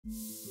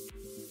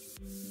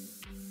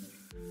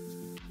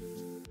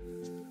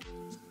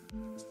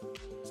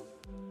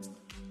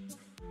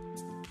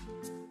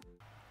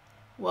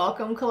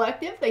Welcome,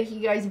 collective. Thank you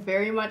guys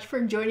very much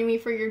for joining me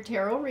for your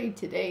tarot read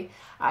today.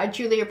 I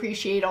truly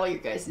appreciate all your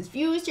guys'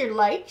 views, your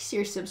likes,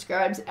 your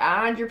subscribes,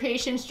 and your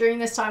patience during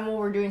this time while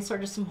we're doing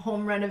sort of some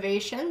home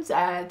renovations.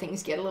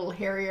 Things get a little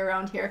hairy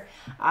around here.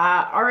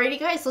 Alrighty,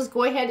 guys, let's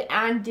go ahead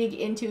and dig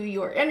into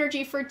your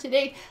energy for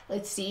today.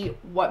 Let's see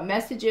what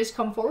messages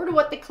come forward,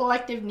 what the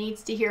collective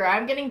needs to hear.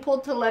 I'm getting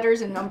pulled to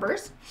letters and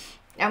numbers.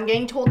 I'm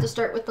getting told to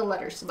start with the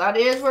letters. So that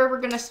is where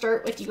we're going to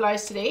start with you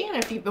guys today. And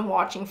if you've been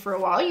watching for a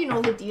while, you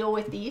know the deal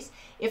with these.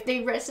 If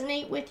they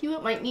resonate with you,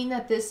 it might mean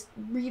that this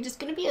read is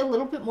going to be a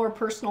little bit more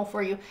personal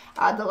for you.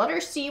 The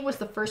letter C was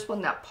the first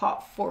one that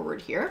popped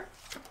forward here.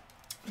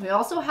 We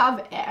also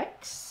have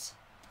X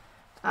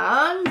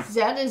and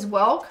Z as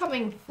well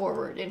coming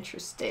forward.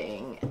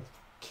 Interesting.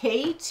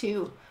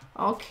 K2.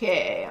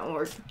 Okay, and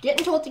we're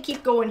getting told to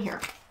keep going here.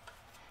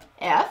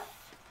 F.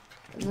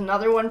 There's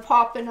another one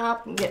popping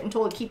up. I'm getting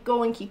told to keep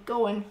going, keep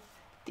going.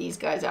 These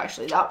guys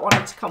actually, that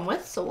wanted to come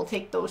with, so we'll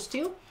take those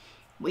two.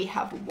 We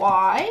have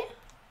Y,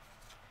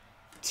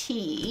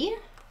 T,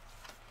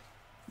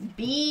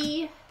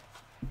 B,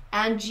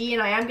 and G,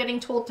 and I am getting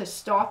told to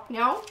stop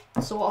now.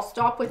 So I'll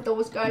stop with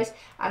those guys,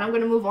 and I'm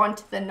going to move on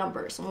to the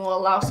numbers, and we'll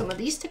allow some of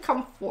these to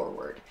come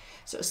forward.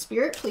 So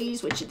Spirit,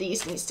 please, which of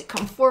these needs to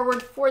come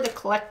forward for the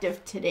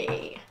collective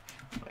today?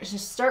 Let's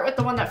just start with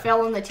the one that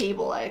fell on the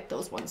table. I like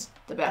those ones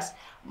the best.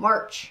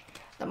 March.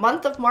 The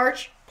month of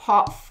March,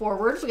 pop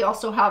forward. We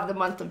also have the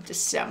month of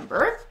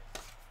December.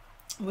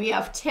 We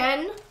have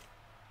 10,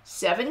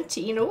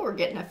 17. Oh, we're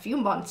getting a few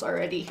months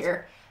already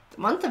here.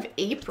 The month of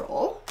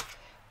April.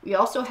 We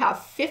also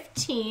have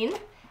 15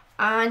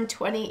 and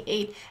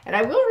 28. And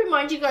I will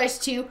remind you guys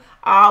too,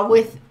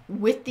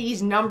 with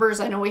these numbers,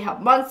 I know we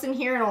have months in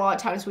here, and a lot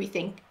of times we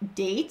think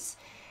dates.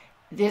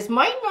 This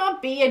might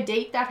not be a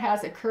date that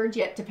has occurred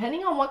yet.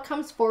 Depending on what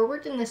comes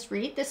forward in this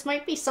read, this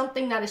might be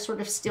something that is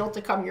sort of still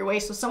to come your way.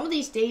 So some of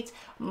these dates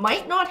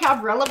might not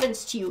have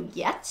relevance to you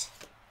yet,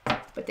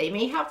 but they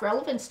may have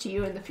relevance to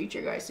you in the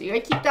future, guys. So you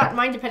gotta keep that in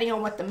mind depending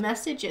on what the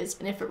message is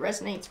and if it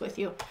resonates with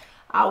you.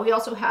 We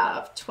also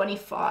have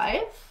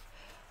 25,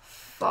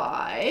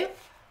 5,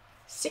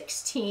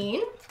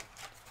 16,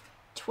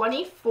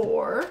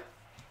 24,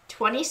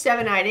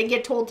 27. I did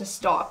get told to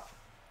stop.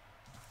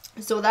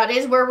 So that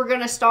is where we're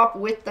going to stop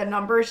with the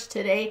numbers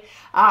today.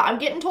 I'm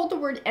getting told the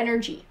word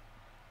energy.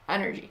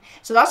 Energy.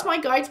 So that's my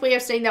guide's way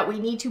of saying that we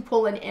need to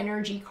pull an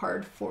energy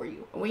card for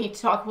you. We need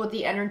to talk about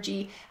the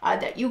energy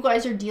that you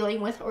guys are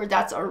dealing with or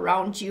that's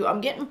around you. I'm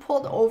getting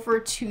pulled over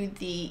to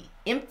the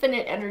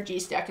Infinite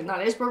Energies deck, and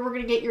that is where we're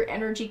going to get your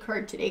energy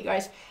card today,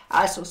 guys.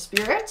 So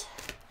Spirit,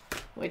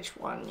 which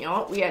one? You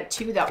know, we had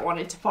two that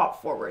wanted to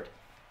pop forward.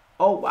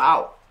 Oh,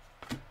 wow.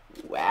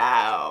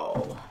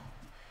 Wow.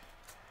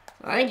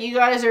 I think you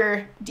guys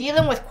are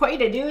dealing with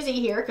quite a doozy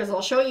here, because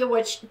I'll show you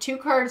which two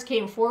cards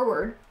came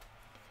forward.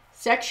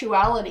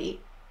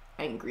 Sexuality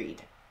and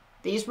greed.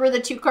 These were the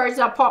two cards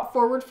that popped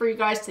forward for you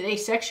guys today.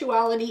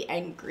 Sexuality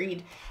and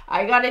greed.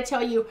 I gotta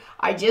tell you,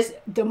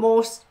 the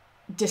most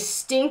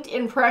distinct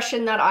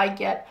impression that I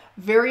get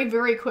very,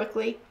 very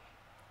quickly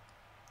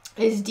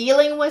is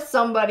dealing with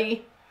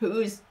somebody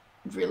who's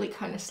really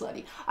kind of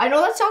slutty. I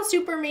know that sounds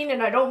super mean,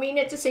 and I don't mean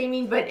it to say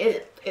mean, but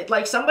it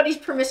like somebody's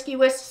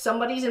promiscuous,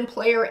 somebody's in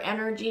player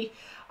energy.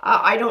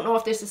 I don't know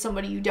if this is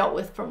somebody you dealt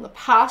with from the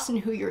past and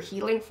who you're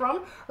healing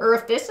from, or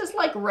if this is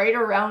like right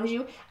around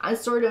you and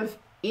sort of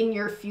in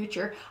your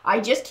future. I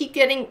just keep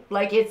getting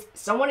like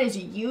someone is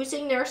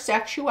using their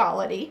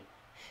sexuality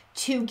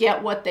to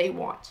get what they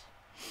want.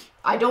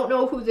 I don't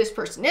know who this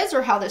person is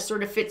or how this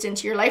sort of fits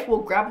into your life.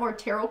 We'll grab more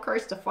tarot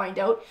cards to find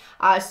out.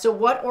 So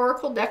what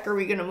oracle deck are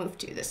we going to move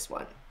to this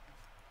one?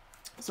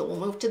 So we'll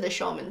move to the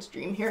Shaman's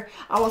Dream here.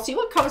 We'll see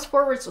what comes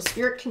forward. So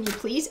Spirit, can you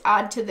please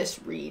add to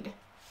this read?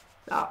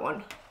 That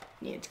one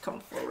needed to come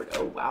forward.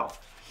 Oh, wow.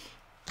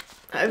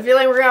 I feel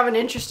like we're going to have an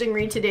interesting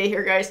read today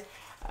here, guys.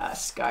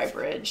 Sky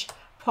Bridge.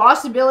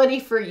 Possibility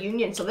for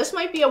union. So this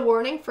might be a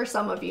warning for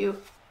some of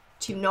you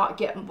to not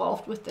get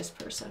involved with this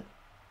person.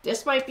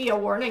 This might be a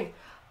warning.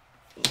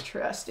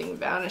 Interesting.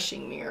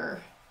 Vanishing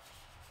Mirror.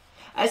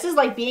 This is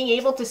like being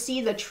able to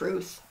see the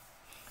truth.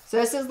 So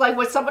this is like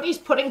what somebody's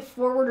putting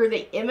forward, or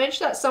the image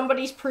that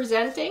somebody's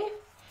presenting,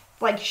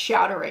 like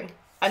shattering,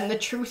 and the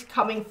truth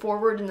coming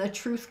forward and the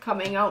truth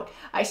coming out.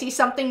 I see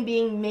something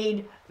being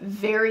made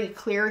very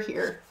clear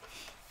here.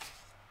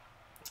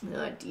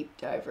 Deep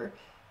diver.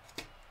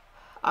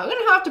 I'm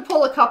going to have to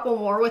pull a couple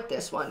more with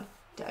this one.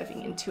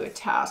 Diving into a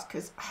task,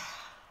 because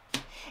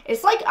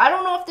it's like, I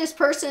don't know if this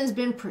person has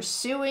been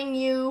pursuing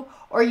you,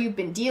 or you've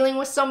been dealing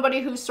with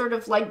somebody who's sort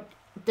of like,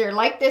 they're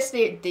like this,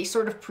 they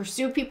sort of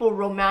pursue people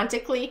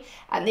romantically,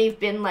 and they've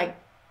been like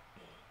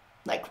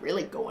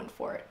really going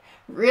for it.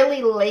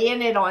 Really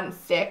laying it on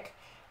thick.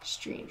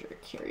 Stranger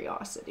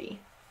Curiosity.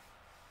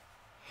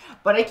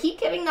 But I keep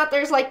getting that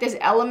there's like this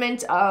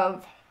element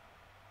of,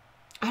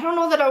 I don't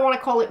know that I want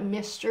to call it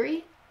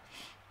mystery.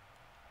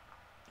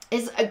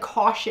 It's a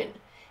caution.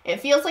 It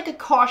feels like a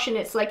caution.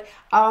 It's like,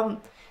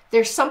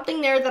 There's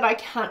something there that I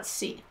can't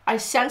see. I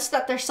sense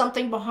that there's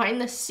something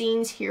behind the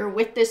scenes here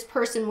with this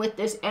person, with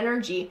this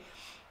energy,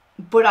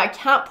 but I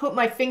can't put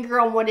my finger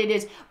on what it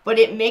is, but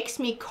it makes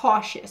me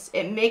cautious.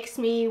 It makes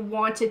me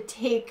want to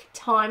take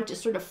time to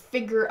sort of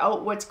figure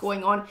out what's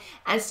going on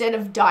instead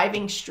of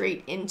diving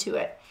straight into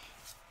it.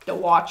 The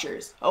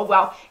Watchers. Oh,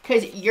 wow.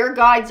 Because your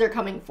guides are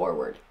coming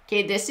forward.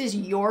 Okay, this is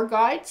your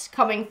guides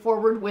coming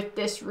forward with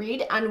this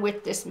read and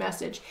with this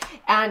message.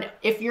 And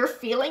if you're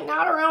feeling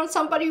that around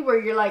somebody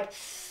where you're like,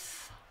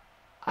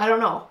 I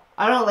don't know,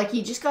 like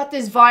you just got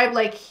this vibe,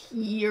 like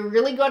you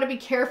really got to be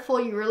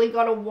careful, you really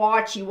got to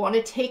watch, you want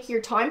to take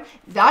your time,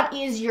 that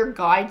is your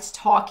guides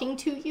talking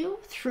to you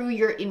through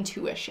your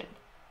intuition.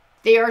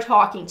 They are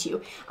talking to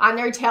you and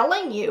they're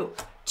telling you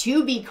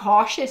to be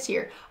cautious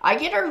here. I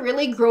get a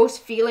really gross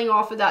feeling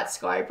off of that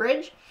sky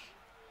bridge.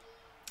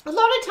 A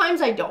lot of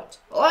times I don't.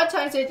 A lot of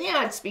times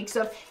it speaks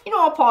of, you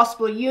know, a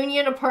possible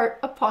union,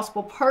 a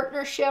possible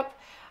partnership.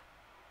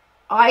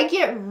 I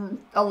get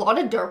a lot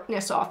of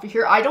darkness off of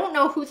here. I don't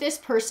know who this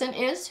person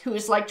is who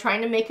is like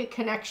trying to make a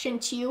connection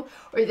to you,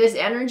 or this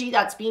energy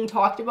that's being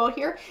talked about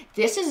here.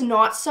 This is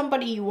not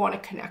somebody you want to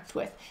connect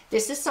with.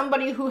 This is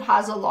somebody who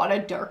has a lot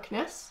of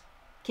darkness.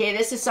 Okay,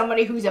 this is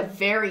somebody who's a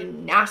very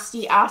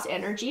nasty ass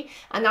energy,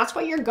 and that's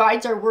why your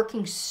guides are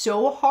working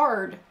so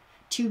hard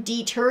to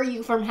deter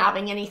you from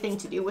having anything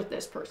to do with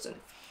this person.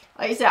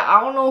 Like I said,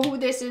 I don't know who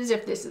this is,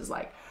 if this is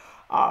like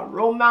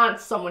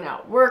romance, someone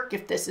at work,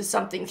 if this is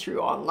something through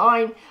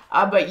online,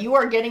 but you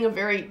are getting a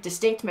very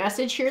distinct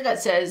message here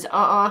that says,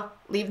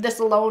 leave this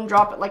alone,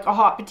 drop it like a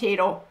hot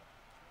potato.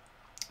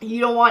 You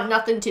don't want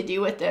nothing to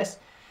do with this.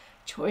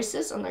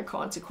 Choices and their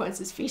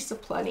consequences, feast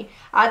of plenty.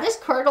 This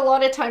card a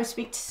lot of times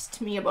speaks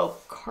to me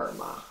about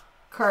karma.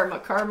 Karma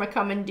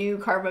come and due,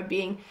 karma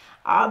being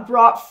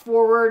brought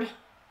forward.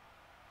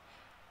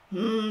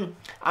 I'm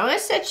going to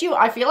set you,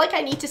 I feel like I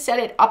need to set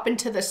it up and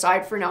to the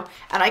side for now.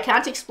 And I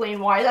can't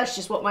explain why, that's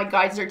just what my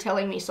guides are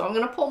telling me. So I'm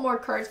going to pull more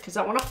cards because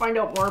I want to find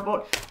out more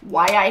about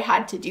why I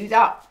had to do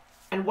that.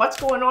 And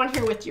what's going on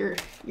here with your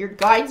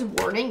guides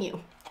warning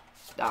you.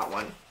 That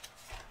one.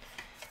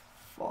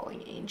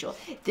 Falling angel.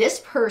 This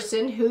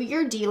person who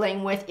you're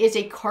dealing with is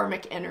a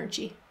karmic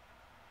energy.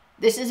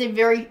 This is a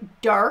very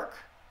dark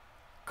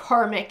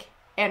karmic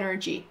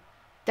energy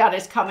that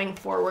is coming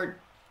forward.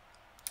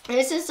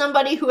 This is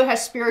somebody who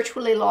has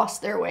spiritually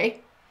lost their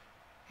way.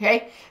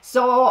 Okay,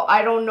 so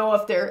I don't know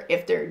if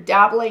they're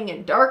dabbling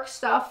in dark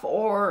stuff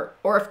or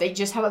if they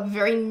just have a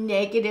very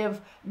negative,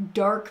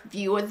 dark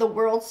view of the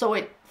world. So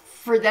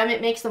for them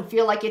it makes them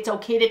feel like it's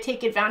okay to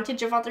take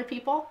advantage of other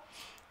people.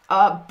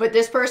 But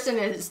this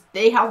person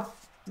they have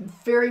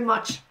very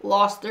much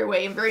lost their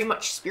way and very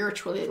much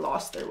spiritually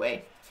lost their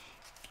way.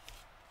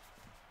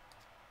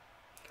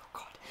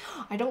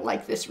 I don't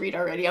like this read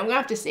already. I'm going to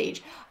have to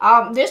sage.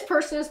 This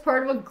person is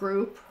part of a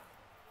group.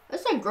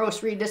 That's a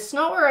gross read. This is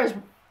not where I was...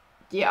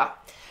 Yeah.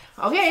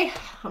 Okay.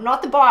 I'm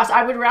not the boss.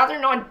 I would rather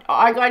not...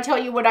 I got to tell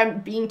you what I'm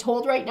being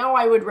told right now.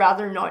 I would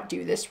rather not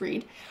do this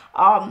read.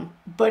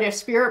 But if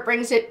spirit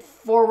brings it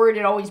forward,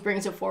 it always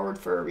brings it forward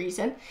for a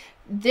reason.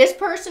 This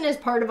person is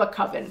part of a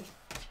coven.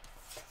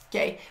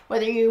 Okay.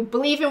 Whether you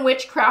believe in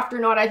witchcraft or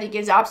not, I think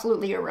is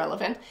absolutely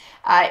irrelevant.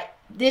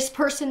 This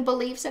person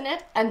believes in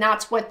it, and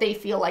that's what they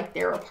feel like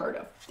they're a part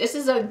of.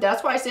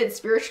 That's why I said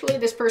spiritually,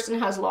 this person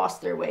has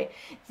lost their way.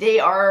 They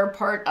are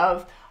part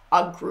of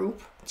a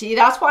group. See,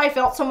 that's why I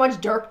felt so much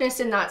darkness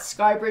in that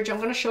sky bridge. I'm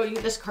going to show you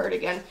this card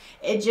again.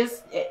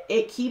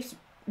 It keeps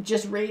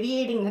just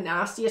radiating the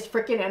nastiest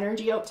freaking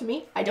energy out to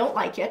me. I don't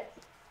like it.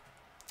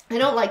 I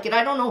don't like it.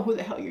 I don't know who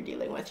the hell you're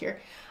dealing with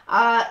here.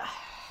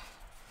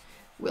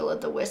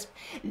 Will-o'-the-wisp.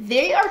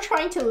 They are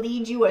trying to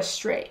lead you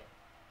astray.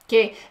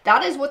 Okay,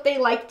 that is what they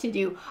like to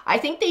do. I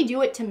think they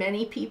do it to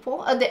many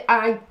people.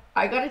 I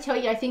got to tell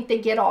you, I think they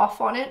get off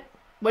on it.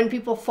 When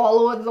people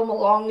follow them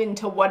along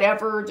into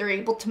whatever, they're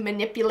able to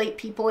manipulate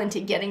people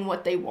into getting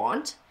what they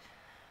want.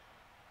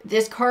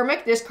 This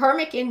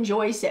karmic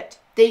enjoys it.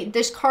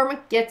 This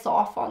karmic gets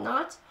off on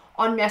that,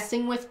 on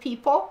messing with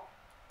people.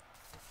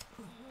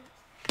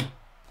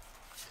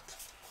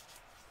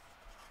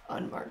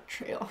 Unmarked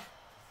trail.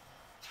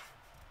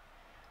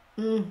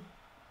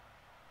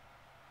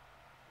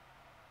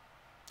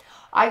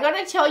 I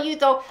gotta tell you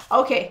though,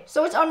 okay,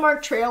 so it's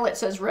unmarked trail, it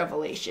says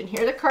revelation.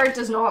 Here the card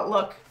does not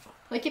look,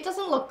 like it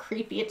doesn't look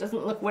creepy, it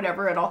doesn't look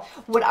whatever at all.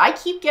 What I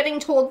keep getting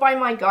told by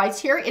my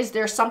guides here is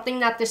there's something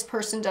that this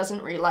person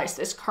doesn't realize,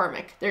 this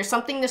karmic. There's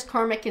something this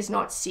karmic is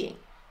not seeing,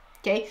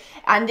 okay?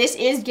 And this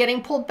is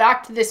getting pulled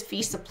back to this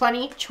feast of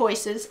plenty,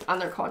 choices, and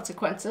their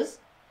consequences.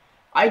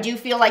 I do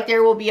feel like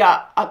there will be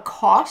a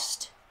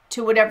cost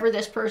to whatever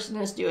this person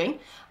is doing.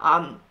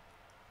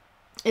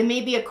 It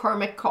may be a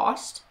karmic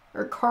cost,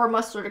 or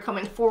karma sort of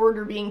coming forward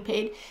or being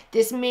paid.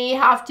 This may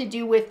have to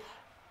do with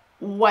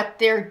what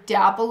they're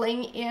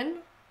dabbling in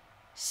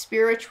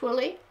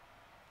spiritually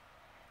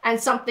and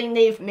something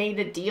they've made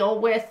a deal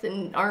with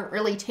and aren't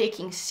really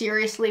taking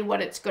seriously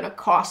what it's going to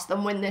cost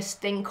them when this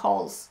thing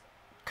comes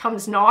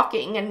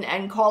knocking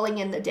and calling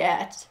in the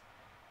debt.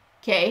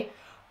 Okay?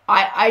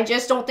 I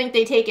just don't think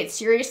they take it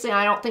seriously.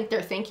 I don't think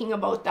they're thinking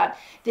about that.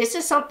 This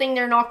is something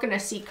they're not going to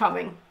see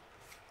coming.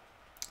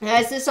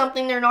 This is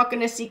something they're not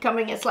going to see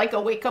coming. It's like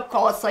a wake-up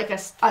call. It's like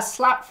a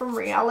slap from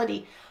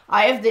reality.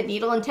 I have the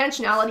needle,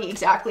 intentionality,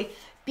 exactly.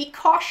 Be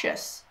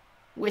cautious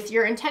with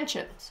your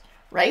intentions,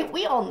 right?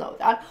 We all know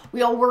that.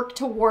 We all work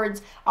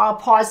towards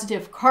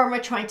positive karma,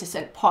 trying to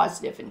send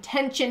positive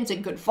intentions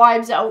and good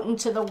vibes out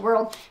into the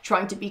world,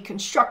 trying to be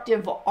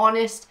constructive,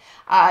 honest,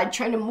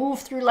 trying to move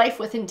through life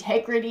with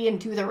integrity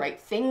and do the right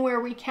thing where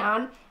we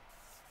can.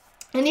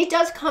 And it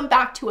does come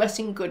back to us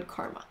in good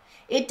karma.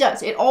 It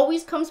does. It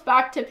always comes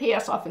back to pay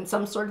us off in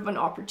some sort of an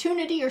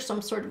opportunity or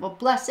some sort of a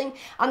blessing.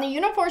 And the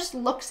universe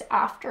looks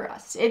after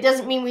us. It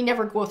doesn't mean we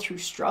never go through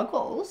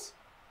struggles,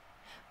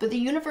 but the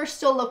universe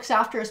still looks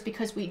after us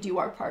because we do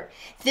our part.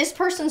 This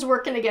person's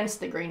working against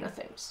the grain of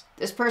things.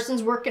 This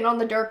person's working on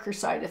the darker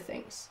side of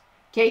things.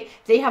 Okay?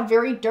 They have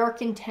very dark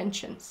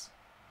intentions.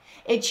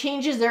 It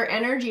changes their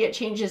energy. It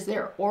changes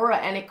their aura,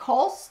 and it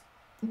calls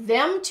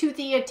them to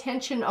the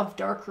attention of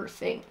darker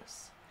things.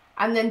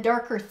 And then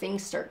darker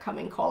things start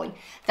coming calling.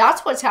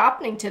 That's what's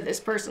happening to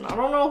this person. I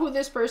don't know who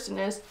this person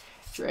is.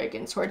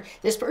 Dragon sword.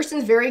 This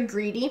person's very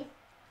greedy.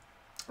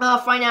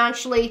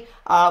 Financially,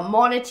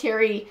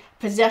 monetary,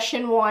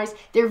 possession-wise.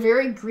 They're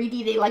very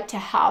greedy. They like to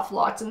have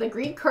lots. And the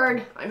greed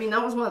card, I mean,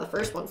 that was one of the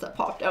first ones that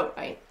popped out,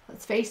 right?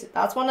 Let's face it.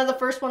 That's one of the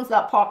first ones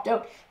that popped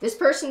out. This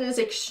person is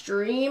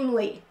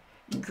extremely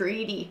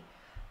greedy.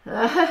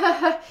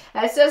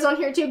 It says on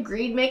here too,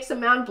 greed makes a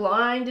man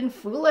blind and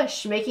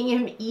foolish, making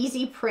him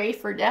easy prey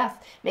for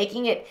death,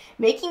 making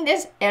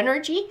this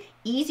energy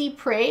easy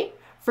prey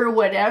for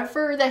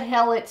whatever the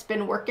hell it's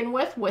been working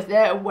with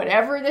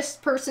whatever this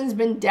person's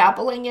been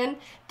dabbling in.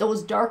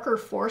 Those darker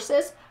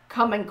forces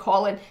come and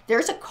call in.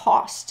 There's a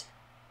cost.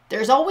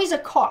 There's always a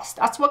cost.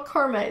 That's what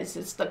karma is.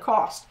 It's the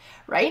cost,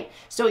 right?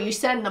 So you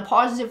send the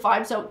positive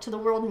vibes out to the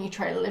world and you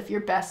try to live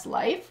your best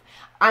life.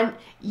 And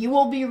you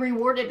will be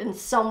rewarded in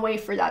some way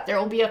for that. There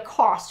will be a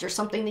cost or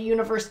something the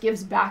universe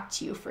gives back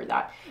to you for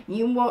that.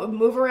 You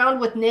move around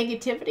with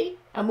negativity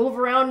and move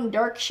around in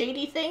dark,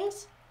 shady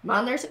things.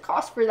 Man, there's a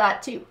cost for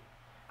that too.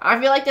 I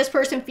feel like this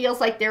person feels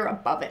like they're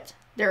above it.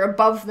 They're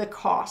above the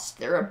cost.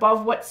 They're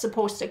above what's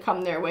supposed to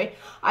come their way.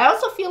 I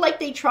also feel like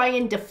they try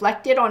and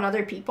deflect it on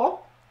other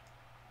people.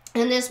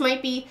 And this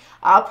might be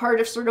part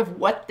of sort of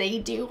what they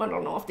do. I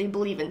don't know if they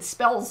believe in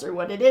spells or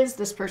what it is.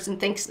 This person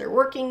thinks they're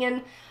working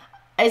in.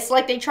 It's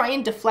like they try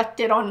and deflect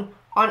it on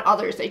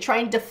others. They try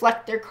and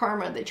deflect their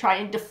karma. They try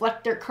and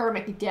deflect their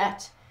karmic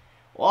debt.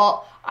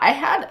 Well, I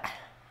had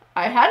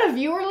a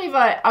viewer leave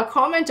a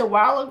comment a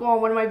while ago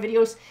on one of my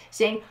videos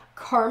saying,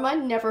 karma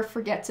never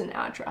forgets an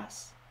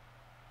address.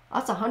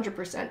 That's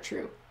 100%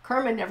 true.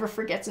 Karma never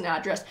forgets an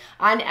address.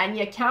 And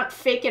you can't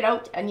fake it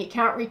out and you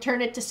can't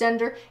return it to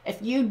sender. If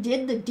you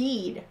did the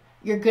deed,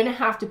 you're going to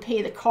have to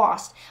pay the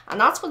cost. And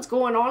that's what's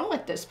going on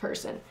with this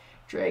person.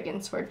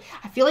 Dragon sword.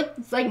 I feel like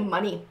it's like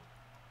money.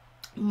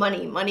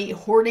 Money,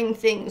 hoarding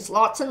things,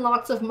 lots and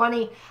lots of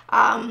money.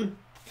 I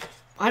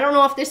don't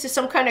know if this is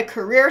some kind of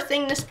career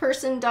thing this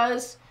person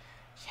does.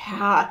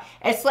 Yeah,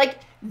 it's like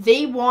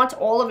they want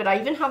all of it. I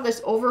even have this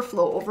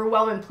overflow,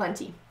 overwhelm, and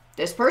plenty.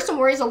 This person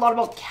worries a lot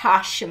about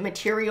cash and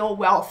material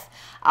wealth,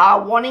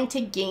 wanting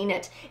to gain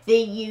it.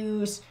 They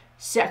use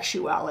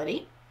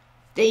sexuality.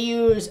 They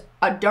use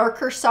a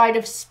darker side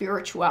of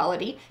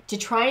spirituality to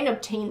try and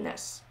obtain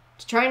this.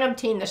 To try and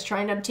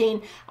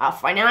obtain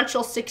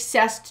financial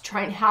success, to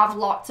try and have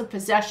lots of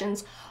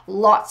possessions,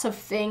 lots of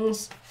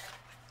things.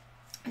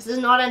 This is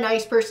not a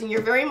nice person.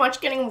 You're very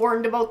much getting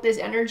warned about this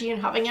energy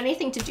and having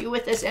anything to do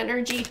with this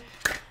energy.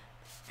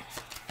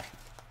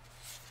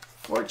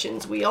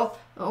 Fortune's wheel.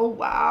 Oh,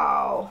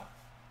 wow.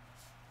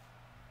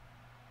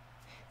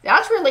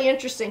 That's really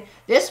interesting.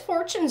 This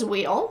Fortune's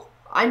wheel,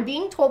 I'm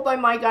being told by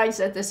my guides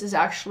that this is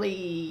actually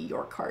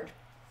your card.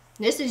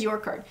 This is your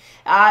card.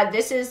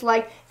 This is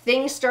like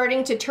things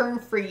starting to turn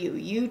for you.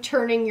 You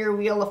turning your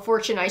wheel of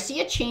fortune. I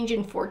see a change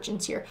in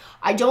fortunes here.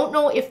 I don't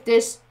know if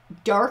this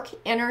dark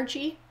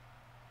energy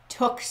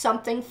took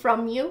something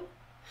from you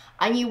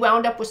and you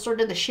wound up with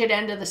sort of the shit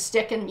end of the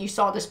stick and you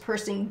saw this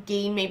person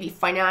gain maybe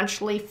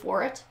financially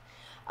for it.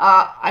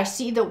 I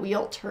see the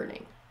wheel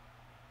turning.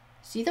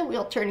 See the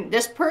wheel turning.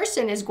 This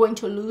person is going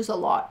to lose a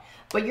lot,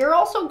 but you're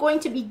also going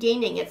to be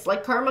gaining. It's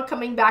like karma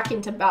coming back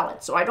into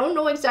balance. So I don't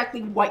know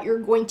exactly what you're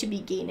going to be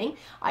gaining.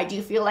 I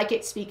do feel like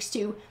it speaks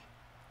to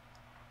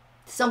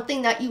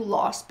something that you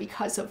lost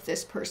because of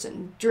this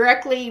person,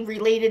 directly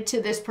related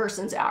to this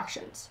person's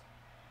actions.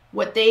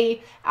 What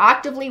they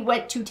actively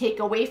went to take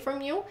away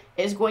from you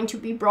is going to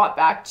be brought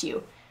back to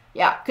you.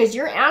 Yeah, because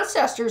your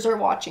ancestors are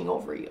watching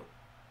over you.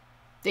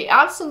 They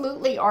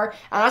absolutely are.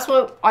 And that's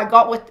what I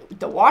got with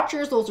the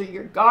watchers. Those are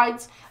your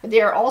guides.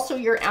 They are also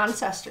your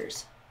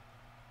ancestors.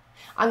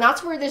 And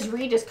that's where this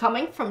read is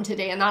coming from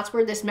today. And that's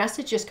where this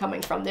message is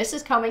coming from. This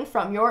is coming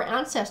from your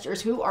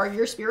ancestors, who are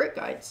your spirit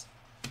guides.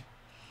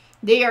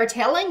 They are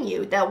telling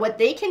you that what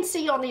they can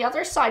see on the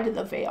other side of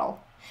the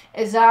veil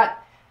is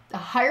that the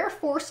higher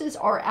forces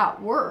are at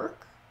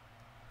work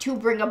to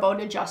bring about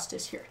a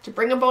justice here, to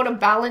bring about a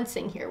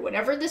balancing here.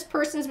 Whatever this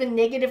person's been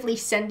negatively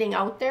sending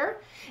out there,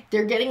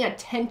 they're getting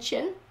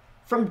attention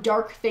from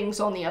dark things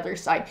on the other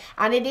side.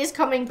 And it is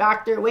coming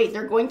back their way.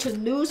 They're going to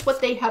lose what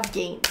they have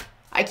gained.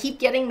 I keep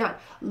getting that.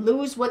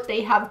 Lose what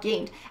they have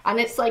gained. And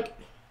it's like,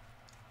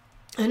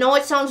 I know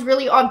it sounds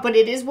really odd, but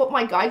it is what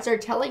my guides are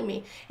telling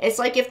me. It's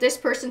like if this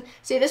person,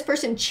 say this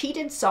person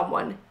cheated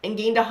someone and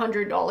gained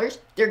 $100,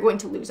 they're going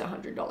to lose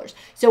 $100.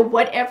 So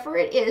whatever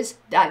it is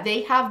that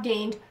they have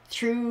gained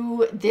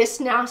through this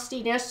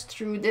nastiness,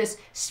 through this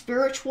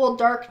spiritual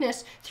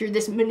darkness, through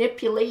this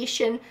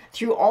manipulation,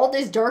 through all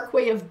this dark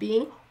way of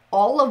being,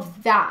 all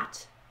of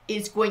that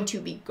is going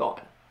to be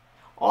gone.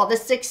 All the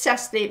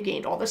success they've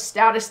gained, all the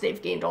status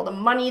they've gained, all the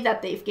money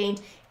that they've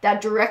gained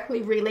that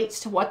directly relates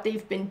to what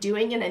they've been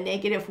doing in a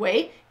negative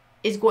way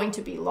is going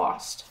to be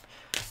lost.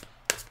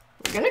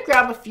 We're going to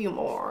grab a few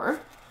more.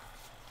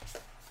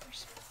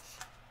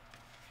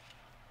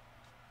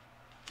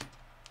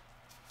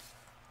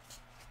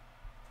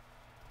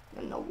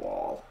 And the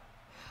wall.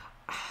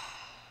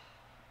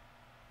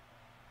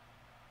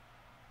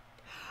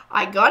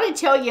 I gotta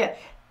tell you,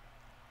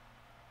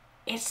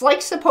 it's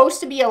like supposed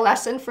to be a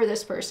lesson for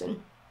this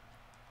person.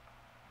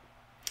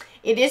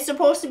 It is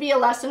supposed to be a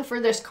lesson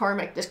for this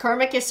karmic. This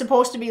karmic is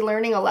supposed to be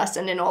learning a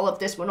lesson in all of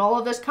this. When all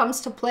of this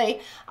comes to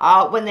play,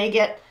 when they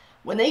get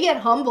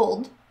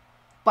humbled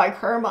by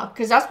karma,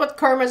 because that's what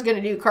karma is going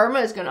to do. Karma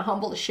is going to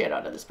humble the shit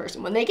out of this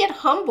person. When they get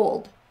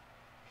humbled,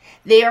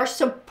 they are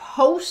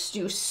supposed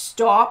to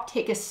stop,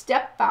 take a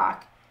step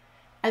back,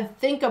 and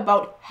think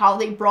about how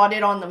they brought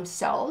it on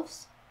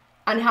themselves.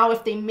 And how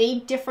if they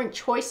made different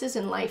choices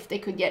in life, they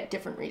could get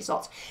different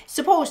results.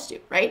 Supposed to,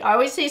 right? I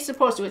always say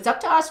supposed to. It's up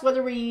to us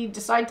whether we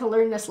decide to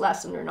learn this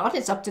lesson or not.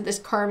 It's up to this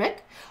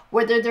karmic,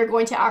 whether they're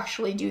going to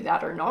actually do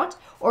that or not.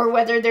 Or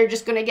whether they're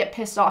just going to get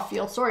pissed off,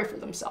 feel sorry for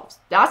themselves.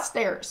 That's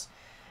theirs.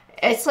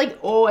 It's like,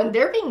 oh, and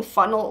they're being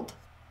funneled.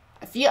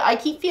 I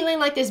keep feeling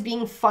like this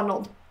being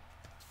funneled.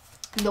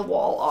 The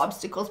wall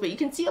obstacles, but you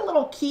can see a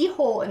little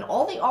keyhole and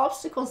all the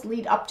obstacles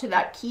lead up to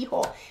that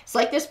keyhole. It's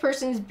like this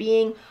person's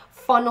being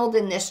funneled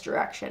in this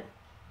direction.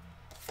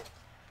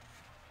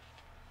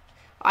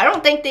 I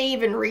don't think they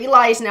even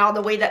realize now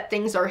the way that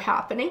things are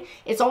happening.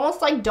 It's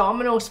almost like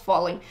dominoes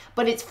falling,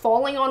 but it's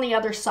falling on the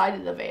other side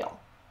of the veil.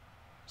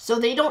 So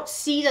they don't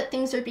see that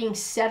things are being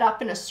set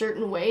up in a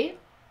certain way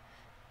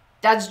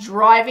that's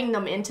driving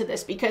them into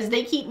this, because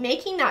they keep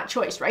making that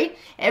choice, right?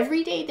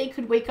 Every day they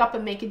could wake up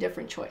and make a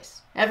different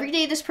choice. Every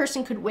day this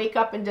person could wake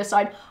up and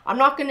decide, I'm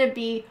not going to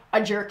be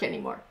a jerk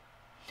anymore.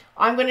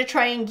 I'm going to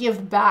try and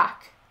give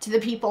back to the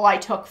people I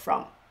took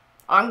from.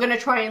 I'm going to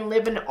try and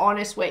live an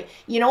honest way.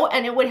 You know,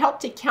 and it would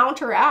help to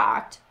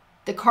counteract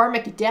the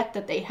karmic debt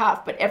that they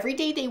have. But every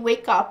day they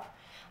wake up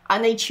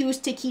and they choose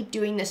to keep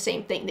doing the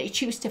same thing. They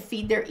choose to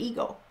feed their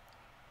ego.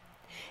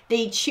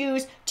 They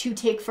choose to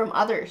take from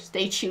others.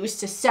 They choose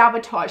to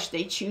sabotage.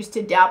 They choose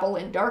to dabble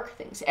in dark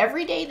things.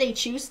 Every day they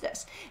choose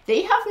this.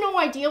 They have no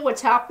idea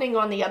what's happening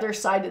on the other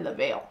side of the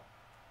veil.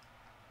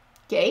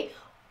 Okay?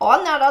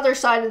 On that other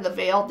side of the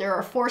veil, there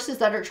are forces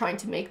that are trying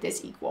to make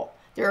this equal.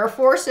 There are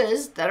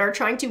forces that are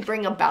trying to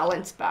bring a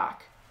balance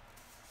back.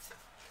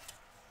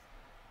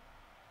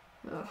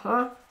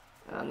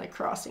 And the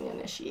crossing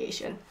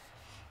initiation.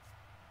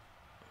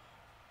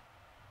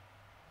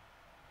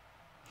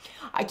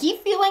 I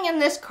keep feeling in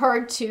this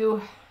card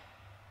too,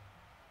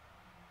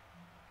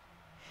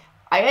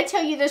 I gotta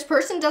tell you, this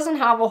person doesn't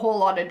have a whole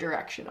lot of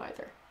direction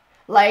either.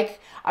 Like,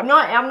 I'm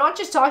not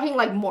just talking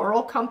like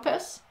moral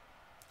compass.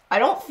 I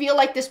don't feel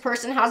like this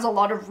person has a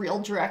lot of real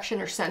direction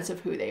or sense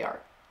of who they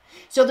are.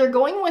 So they're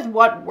going with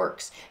what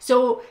works.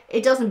 So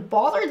it doesn't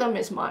bother them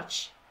as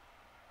much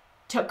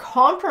to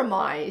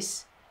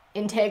compromise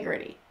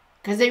integrity.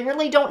 Because they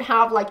really don't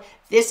have like,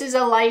 this is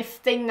a life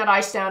thing that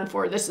I stand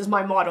for. This is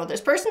my motto. This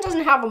person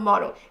doesn't have a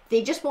motto.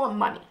 They just want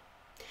money.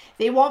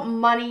 They want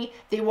money.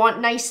 They want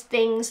nice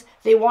things.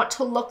 They want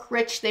to look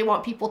rich. They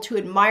want people to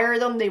admire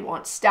them. They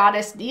want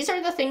status. These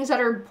are the things that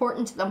are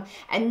important to them.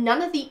 And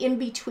none of the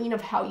in-between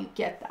of how you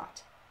get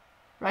that.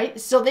 Right?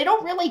 So they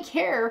don't really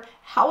care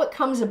how it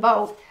comes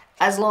about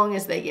as long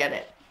as they get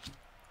it.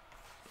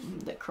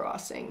 The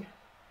crossing.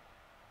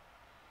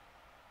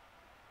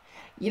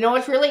 You know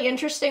what's really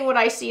interesting, what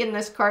I see in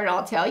this card,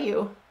 I'll tell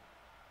you.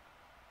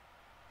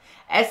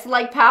 It's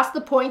like past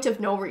the point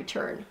of no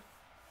return.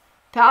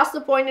 Past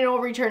the point of no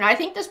return. I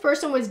think this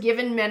person was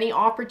given many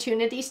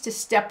opportunities to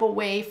step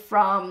away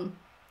from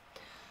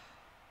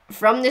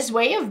this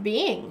way of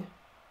being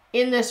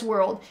in this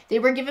world. They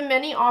were given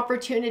many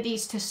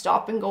opportunities to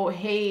stop and go,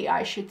 hey,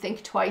 I should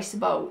think twice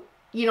about,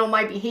 you know,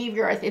 my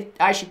behavior.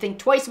 I should think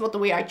twice about the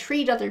way I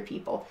treat other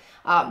people.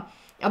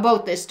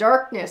 About this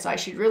darkness, I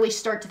should really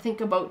start to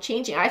think about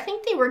changing. I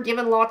think they were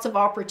given lots of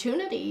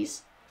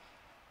opportunities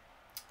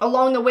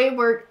along the way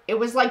where it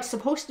was like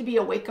supposed to be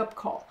a wake-up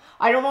call.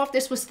 I don't know if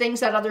this was things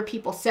that other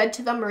people said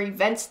to them or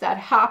events that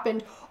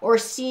happened or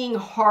seeing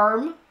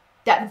harm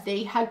that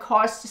they had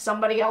caused to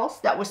somebody else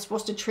that was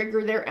supposed to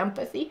trigger their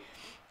empathy.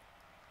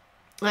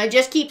 I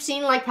just keep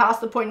seeing like past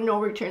the point of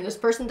no return. This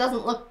person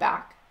doesn't look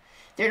back.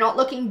 They're not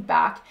looking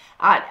back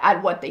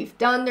at what they've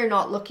done. They're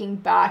not looking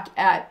back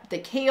at the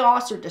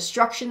chaos or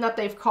destruction that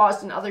they've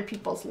caused in other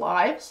people's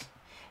lives.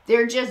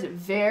 They're just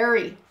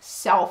very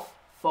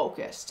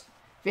self-focused,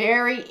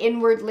 very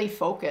inwardly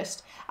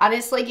focused. And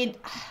it's like,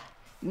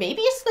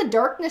 maybe it's the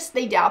darkness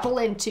they dabble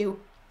into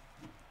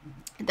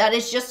that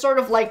is just sort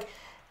of like,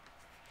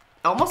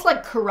 almost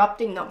like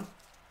corrupting them.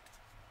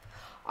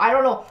 I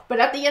don't know. But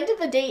at the end of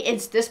the day,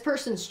 it's this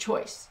person's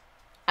choice.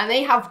 And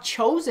they have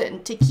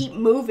chosen to keep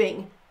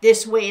moving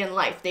this way in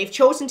life. They've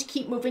chosen to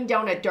keep moving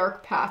down a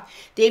dark path.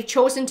 They've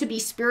chosen to be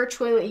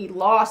spiritually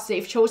lost.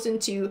 They've chosen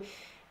to...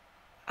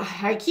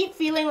 I keep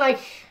feeling like...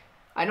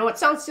 I know it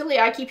sounds silly.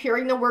 I keep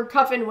hearing the word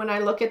coven when I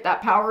look at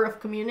that power of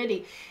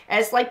community. And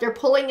it's like they're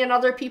pulling in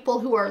other people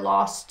who are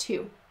lost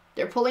too.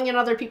 They're pulling in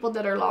other people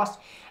that are lost.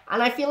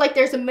 And I feel like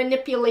there's a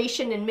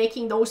manipulation in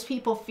making those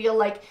people feel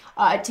like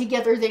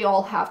together they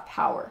all have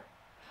power.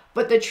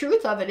 But the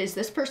truth of it is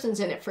this person's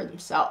in it for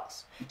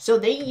themselves. So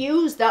they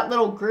use that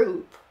little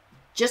group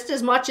just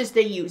as much as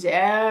they use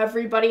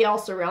everybody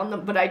else around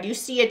them. But I do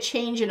see a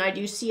change and I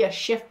do see a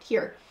shift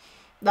here.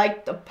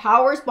 Like the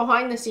powers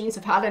behind the scenes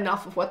have had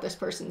enough of what this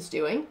person's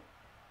doing.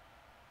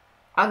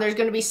 And there's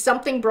going to be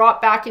something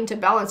brought back into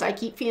balance. I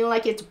keep feeling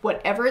like it's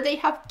whatever they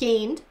have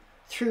gained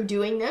through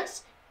doing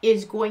this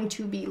is going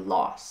to be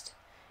lost.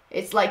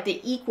 It's like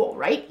the equal,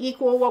 right?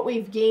 Equal what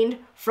we've gained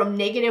from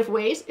negative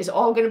ways is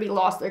all going to be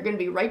lost. They're going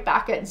to be right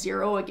back at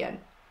zero again.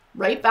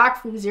 Right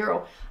back from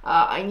zero.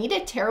 I need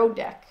a tarot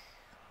deck.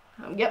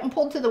 I'm getting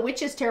pulled to the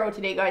Witch's Tarot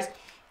today, guys.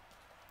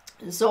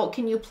 So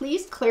can you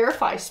please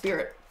clarify,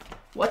 Spirit,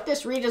 what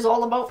this read is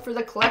all about for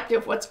the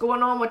collective? What's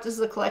going on? What does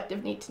the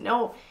collective need to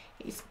know?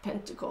 Ace of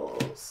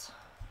Pentacles.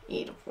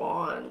 Eight of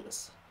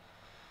Wands.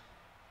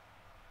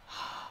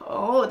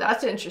 Oh,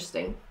 that's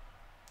interesting.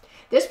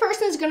 This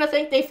person is going to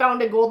think they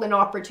found a golden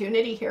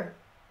opportunity here.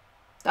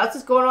 That's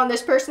what's going on.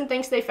 This person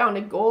thinks they found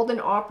a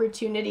golden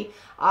opportunity.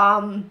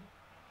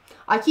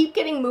 I keep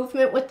getting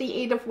movement with the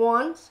Eight of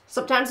Wands.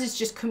 Sometimes it's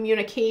just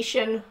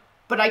communication.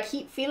 But I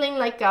keep feeling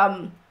like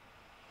I'm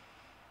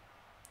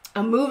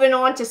moving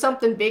on to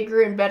something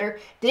bigger and better.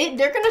 They're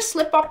going to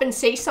slip up and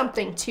say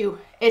something too.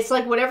 It's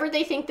like whatever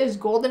they think this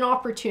golden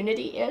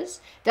opportunity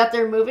is that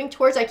they're moving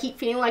towards, I keep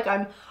feeling like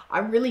I'm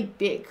really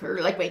big,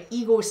 or like my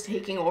ego is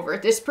taking over.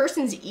 This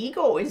person's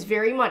ego is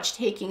very much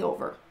taking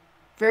over.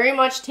 Very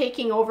much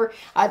taking over.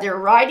 They're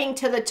riding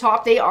to the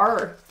top. They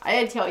are,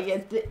 I tell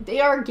you, they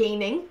are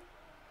gaining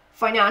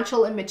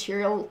financial and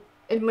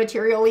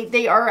materially.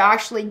 They are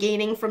actually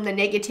gaining from the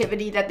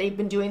negativity that they've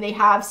been doing. They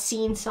have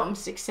seen some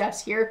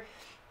success here.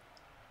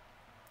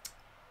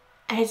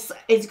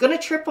 It's going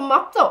to trip them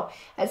up though.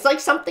 It's like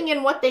something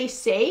in what they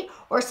say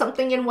or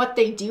something in what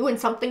they do and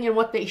something in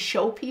what they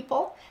show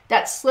people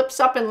that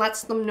slips up and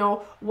lets them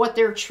know what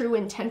their true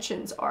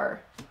intentions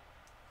are.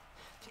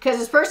 Because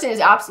this person is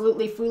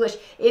absolutely foolish.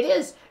 It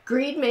is.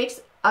 Greed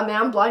makes a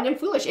man blind and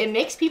foolish. It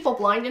makes people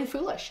blind and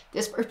foolish.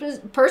 This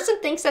person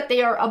thinks that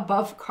they are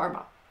above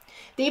karma.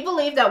 They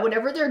believe that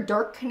whatever their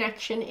dark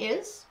connection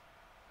is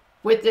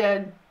with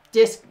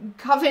this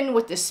coven,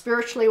 with this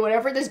spiritually,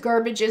 whatever this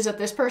garbage is that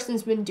this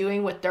person's been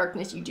doing with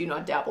darkness, you do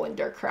not dabble in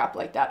dark crap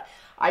like that.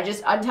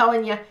 I'm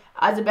telling you,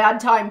 as a bad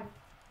time,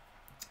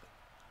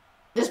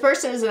 this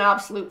person is an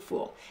absolute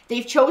fool.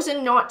 They've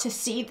chosen not to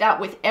see that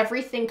with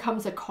everything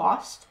comes a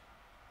cost.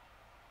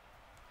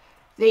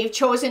 They've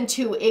chosen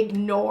to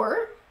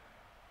ignore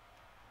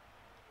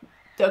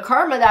the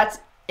karma that's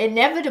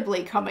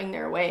inevitably coming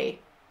their way.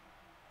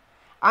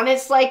 And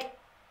it's like,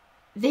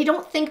 they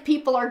don't think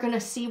people are going to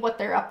see what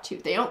they're up to.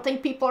 They don't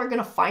think people are going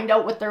to find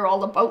out what they're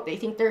all about. They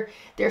think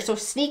they're so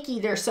sneaky.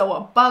 They're so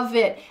above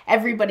it.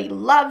 Everybody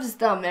loves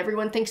them.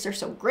 Everyone thinks they're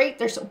so great.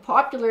 They're so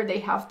popular. They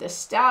have this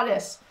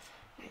status.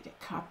 Knight of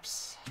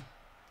Cups.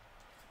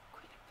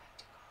 Queen of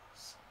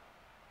Pentacles.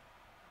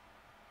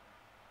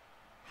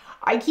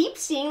 I keep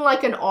seeing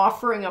like an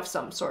offering of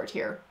some sort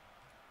here.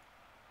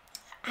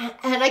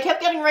 And I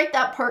kept getting right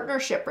that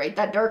partnership, right?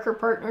 That darker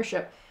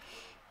partnership.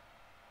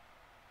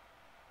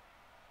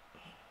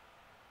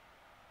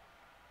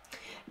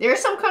 There's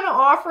some kind of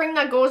offering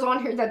that goes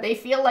on here that they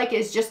feel like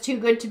is just too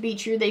good to be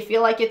true. They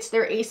feel like it's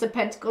their Ace of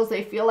Pentacles.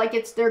 They feel like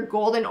it's their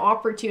golden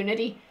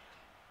opportunity.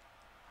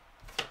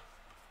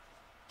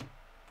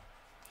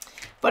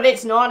 But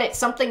it's not. It's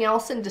something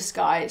else in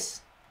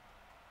disguise.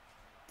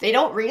 They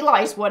don't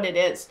realize what it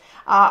is.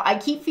 I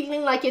keep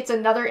feeling like it's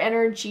another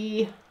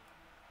energy.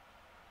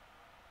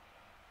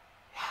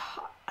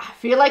 I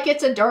feel like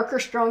it's a darker,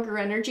 stronger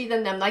energy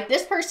than them. Like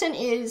this person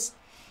is,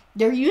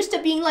 they're used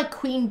to being like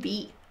Queen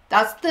Bee.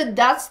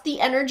 That's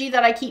the energy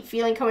that I keep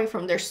feeling coming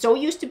from. They're so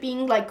used to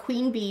being like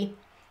Queen Bee.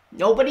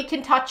 Nobody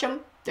can touch them.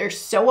 They're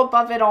so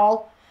above it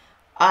all.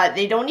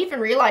 They don't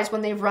even realize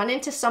when they've run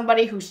into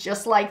somebody who's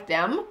just like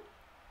them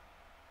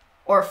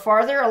or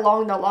farther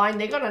along the line,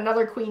 they got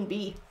another Queen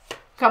Bee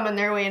coming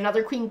their way,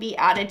 another Queen Bee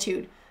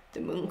attitude, the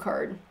Moon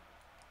card.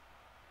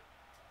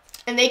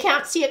 And they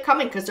can't see it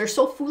coming because they're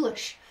so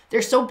foolish.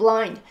 They're so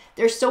blind.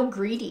 They're so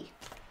greedy.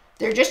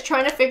 They're just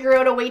trying to figure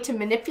out a way to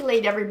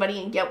manipulate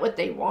everybody and get what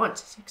they want.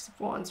 6 of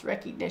Wands,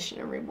 recognition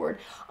and reward.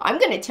 I'm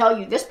going to tell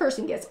you, this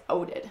person gets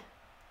outed.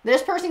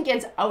 This person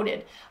gets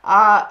outed.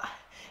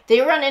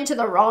 They run into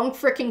the wrong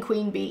freaking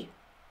queen bee.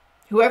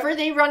 Whoever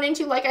they run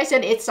into, like I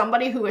said, it's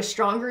somebody who is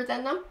stronger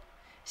than them.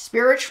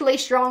 Spiritually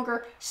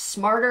stronger,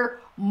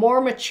 smarter,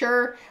 more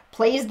mature,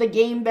 plays the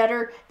game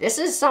better. This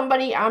is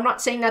somebody, I'm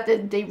not saying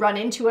that they run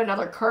into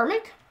another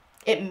karmic.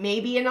 It may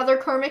be another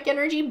karmic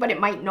energy, but it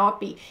might not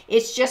be.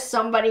 It's just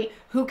somebody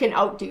who can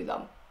outdo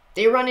them.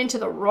 They run into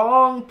the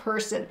wrong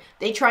person.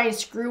 They try and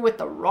screw with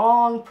the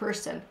wrong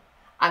person.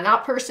 And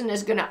that person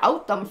is going to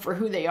out them for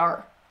who they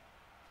are.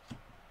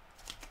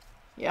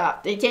 Yeah,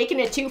 they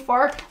taking it too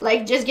far.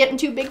 Like just getting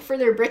too big for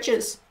their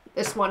britches.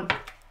 This one.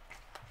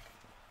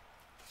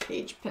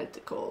 Page of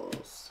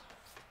Pentacles.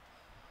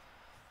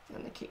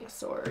 And the King of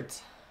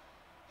Swords.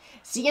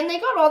 See, and they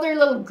got all their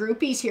little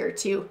groupies here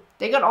too.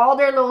 They got all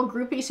their little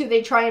groupies who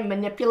they try and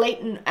manipulate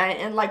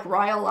and like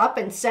rile up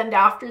and send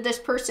after this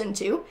person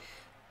too.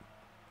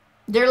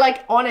 They're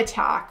like on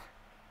attack.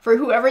 For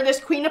whoever this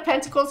Queen of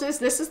Pentacles is,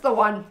 this is the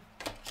one.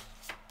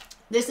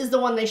 This is the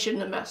one they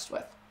shouldn't have messed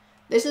with.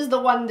 This is the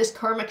one this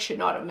karmic should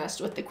not have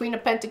messed with. The Queen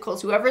of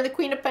Pentacles. Whoever the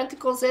Queen of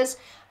Pentacles is,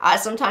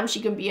 sometimes she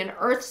can be an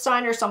earth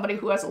sign or somebody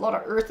who has a lot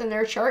of earth in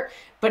their chart.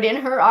 But in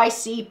her, I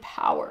see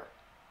power.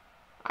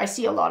 I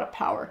see a lot of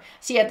power.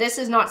 See, yeah, this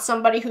is not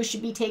somebody who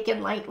should be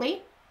taken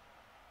lightly.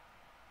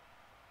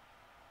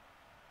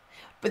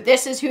 But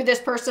this is who this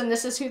person,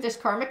 this is who this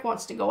karmic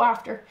wants to go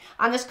after.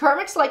 And this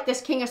karmic's like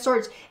this King of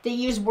Swords. They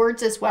use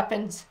words as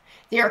weapons.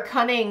 They are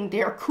cunning.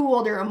 They are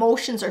cool. Their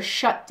emotions are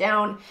shut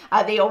down.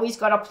 They always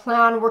got a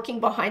plan working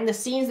behind the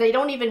scenes. They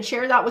don't even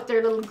share that with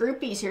their little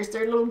groupies. Here's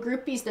their little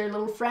groupies, their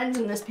little friends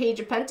in this Page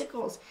of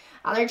Pentacles.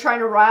 And they're trying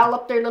to rile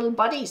up their little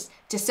buddies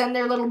to send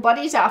their little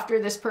buddies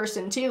after this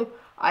person too.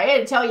 I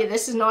gotta tell you,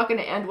 this is not going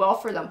to end well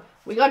for them.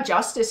 We got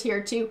justice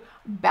here too.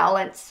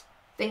 Balance.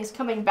 Things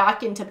coming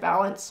back into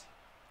balance.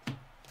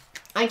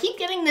 I keep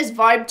getting this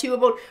vibe too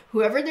about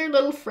whoever their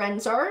little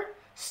friends are,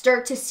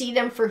 start to see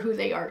them for who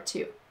they are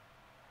too.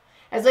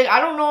 It's like, I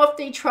don't know if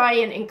they try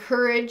and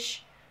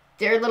encourage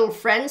their little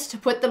friends to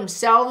put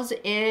themselves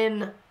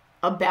in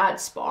a bad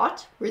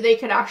spot where they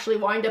could actually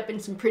wind up in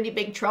some pretty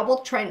big trouble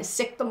trying to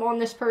sick them on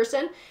this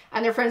person.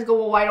 And their friends go,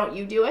 well, why don't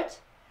you do it?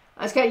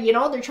 It's kind of, you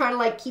know, they're trying to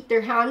like keep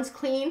their hands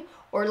clean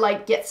or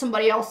like get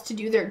somebody else to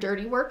do their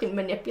dirty work and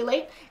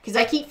manipulate. Because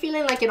I keep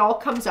feeling like it all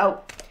comes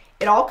out.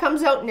 It all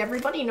comes out and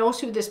everybody knows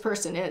who this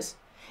person is.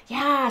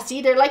 Yeah,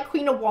 see, they're like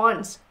Queen of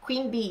Wands,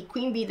 Queen Bee,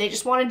 Queen Bee. They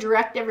just want to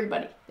direct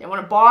everybody. They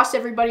want to boss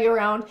everybody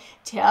around,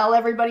 tell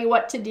everybody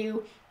what to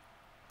do.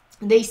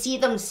 They see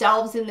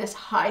themselves in this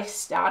high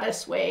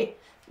status way,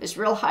 this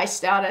real high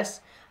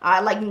status,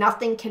 like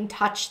nothing can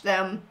touch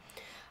them.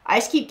 I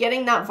just keep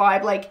getting that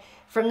vibe, like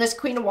from this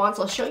Queen of Wands.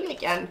 I'll show you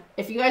again.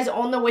 If you guys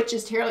own the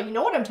Witch's Tarot, you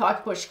know what I'm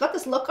talking about. She's got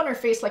this look on her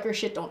face like her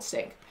shit don't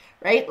stink,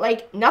 right?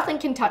 Like nothing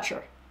can touch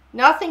her.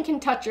 Nothing can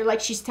touch her,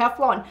 like she's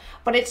Teflon.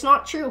 But it's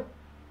not true.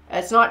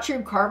 It's not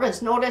true.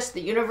 Karma's noticed.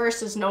 The universe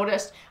has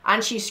noticed.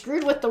 And she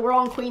screwed with the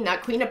wrong queen.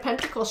 That Queen of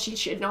Pentacles she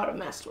should not have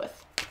messed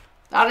with.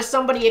 That is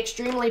somebody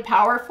extremely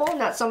powerful.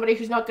 And that's somebody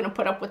who's not going to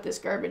put up with this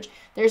garbage.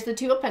 There's the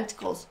Two of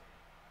Pentacles.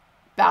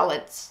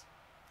 Balance.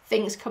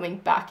 Things coming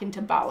back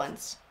into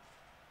balance.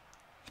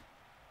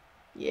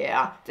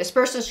 Yeah. This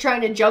person's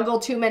trying to juggle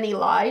too many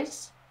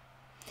lies.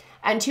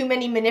 And too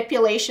many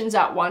manipulations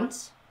at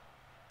once.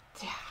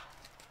 Yeah.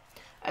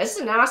 This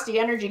is nasty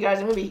energy, guys.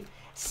 I'm going to be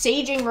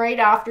saging right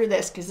after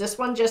this because this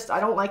one just,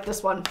 I don't like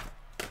this one.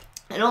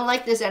 I don't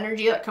like this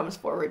energy that comes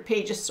forward.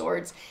 Page of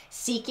Swords.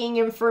 Seeking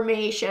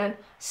information.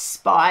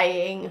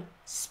 Spying.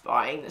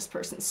 Spying. This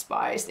person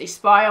spies. They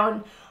spy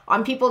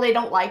on people they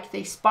don't like.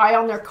 They spy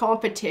on their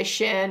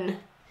competition.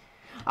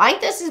 I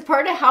think this is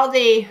part of how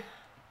they,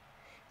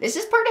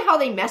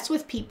 mess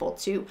with people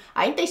too.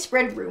 I think they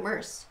spread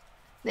rumors.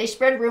 They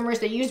spread rumors.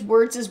 They use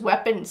words as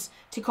weapons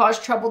to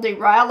cause trouble. They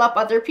rile up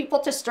other people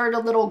to start a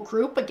little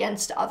group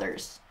against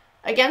others.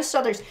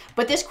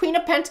 But this Queen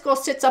of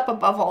Pentacles sits up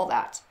above all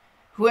that.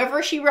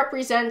 Whoever she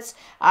represents,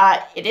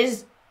 it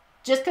is,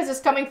 just because it's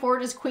coming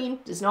forward as queen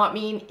does not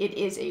mean it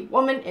is a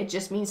woman. It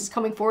just means it's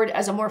coming forward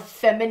as a more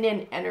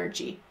feminine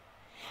energy.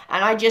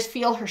 And I just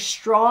feel her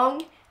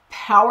strong,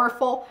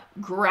 powerful,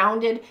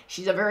 grounded.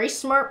 She's a very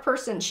smart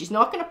person. She's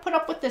not going to put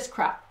up with this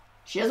crap.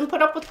 She doesn't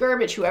put up with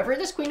garbage. Whoever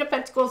this Queen of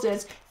Pentacles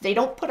is, they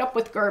don't put up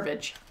with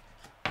garbage.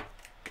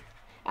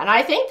 And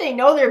I think they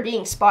know they're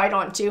being spied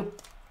on too.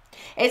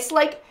 It's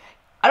like,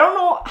 I don't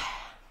know.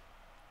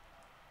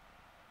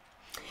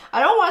 I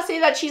don't want to say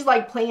that she's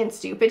like playing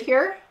stupid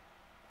here.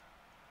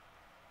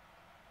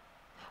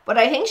 But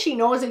I think she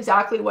knows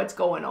exactly what's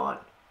going on.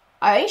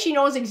 I think she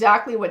knows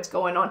exactly what's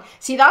going on.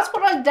 See, that's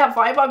what that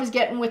vibe I was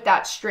getting with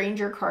that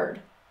stranger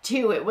card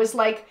too. It was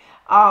like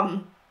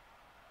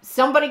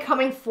somebody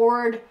coming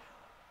forward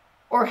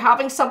or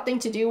having something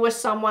to do with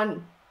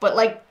someone, but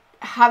like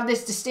have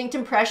this distinct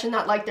impression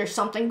that like there's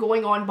something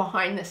going on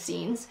behind the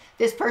scenes.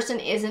 This person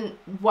isn't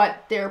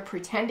what they're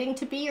pretending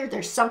to be, or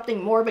there's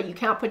something more, but you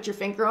can't put your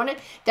finger on it.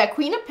 That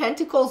Queen of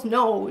Pentacles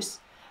knows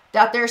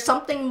that there's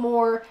something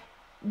more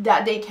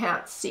that they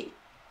can't see.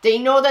 They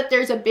know that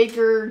there's a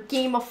bigger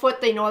game afoot.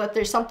 They know that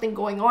there's something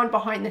going on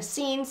behind the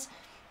scenes.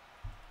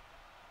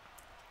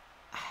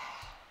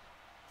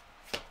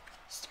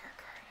 Star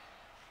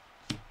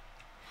card.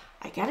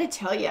 I gotta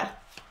tell you.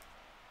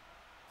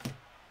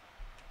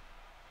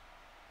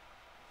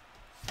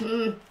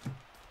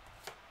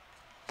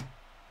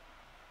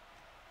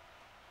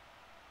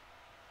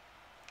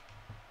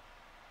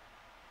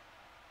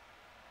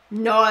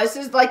 No, this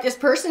is like this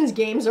person's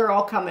games are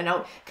all coming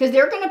out because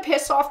they're going to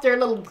piss off their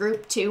little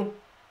group too.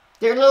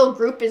 Their little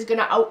group is going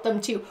to out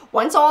them too.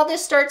 Once all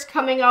this starts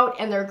coming out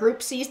and their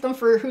group sees them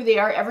for who they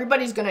are,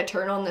 everybody's going to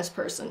turn on this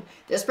person.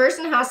 This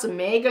person has some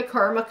mega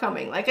karma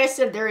coming. Like I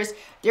said, there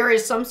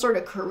is some sort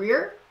of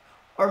career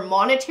or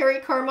monetary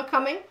karma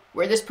coming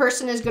where this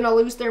person is going to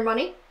lose their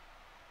money.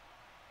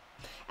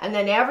 And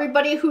then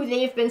everybody who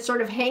they've been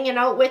sort of hanging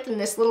out with in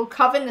this little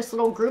coven, this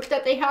little group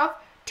that they have,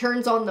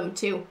 turns on them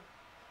too.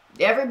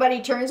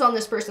 Everybody turns on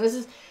this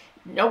person.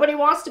 Nobody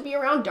wants to be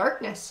around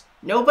darkness.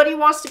 Nobody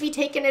wants to be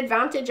taken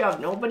advantage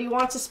of. Nobody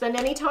wants to spend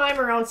any time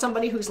around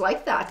somebody who's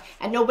like that.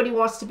 And nobody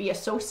wants to be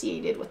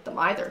associated with them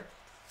either.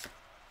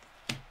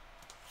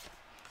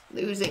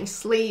 Losing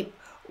sleep,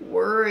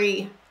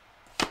 worry,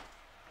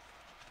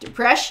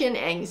 depression,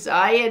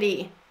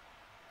 anxiety.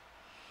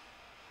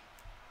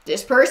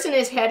 This person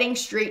is heading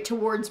straight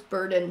towards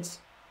burdens.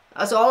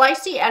 That's all I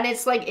see. And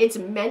it's like it's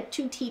meant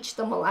to teach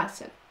them a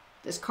lesson.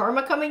 This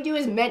karma coming due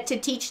is meant to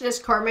teach this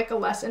karmic a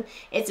lesson.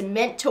 It's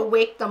meant to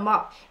wake them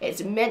up.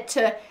 It's meant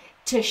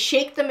to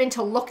shake them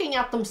into looking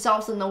at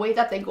themselves in the way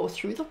that they go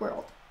through the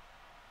world.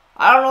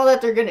 I don't know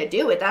that they're going to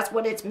do it. That's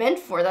what it's meant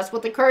for. That's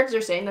what the cards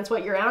are saying. That's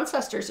what your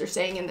ancestors are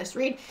saying in this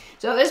read.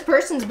 So this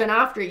person's been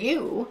after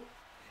you,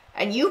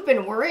 and you've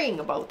been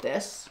worrying about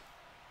this.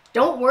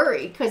 Don't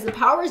worry, because the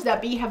powers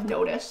that be have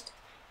noticed.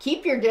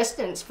 Keep your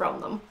distance from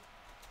them.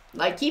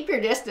 Like, keep your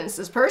distance.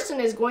 This person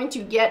is going to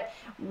get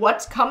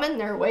what's coming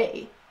their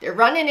way. They're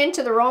running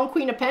into the wrong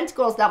Queen of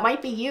Pentacles. That might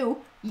be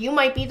you. You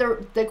might be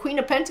the Queen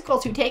of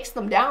Pentacles who takes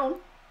them down.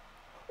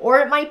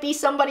 Or it might be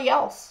somebody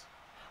else.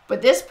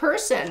 But this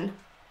person,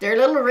 their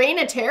little reign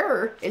of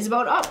terror is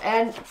about up.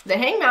 And the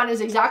Hangman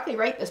is exactly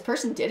right. This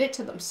person did it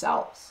to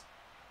themselves.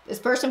 This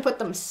person put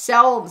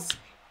themselves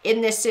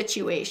in this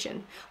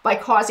situation by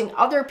causing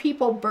other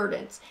people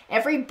burdens.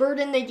 Every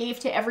burden they gave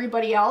to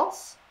everybody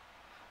else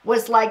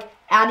was like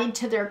added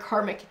to their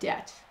karmic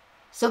debt.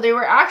 So they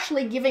were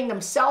actually giving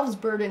themselves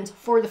burdens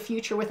for the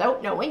future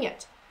without knowing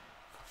it.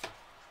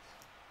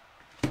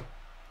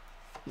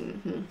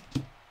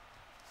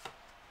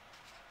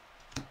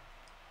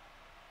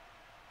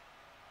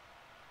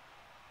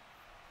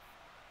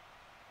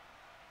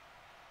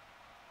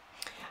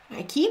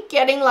 I keep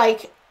getting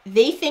like,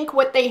 they think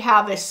what they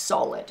have is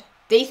solid.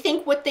 They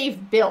think what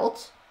they've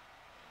built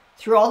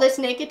through all this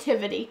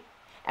negativity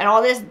and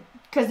all this,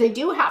 because they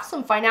do have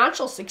some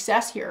financial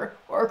success here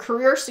or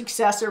career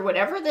success or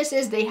whatever this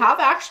is. They have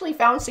actually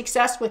found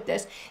success with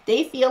this.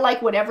 They feel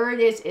like whatever it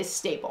is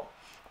stable.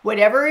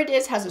 Whatever it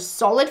is has a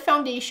solid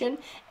foundation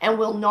and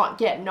will not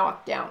get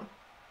knocked down.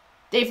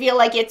 They feel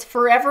like it's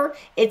forever.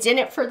 It's in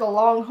it for the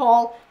long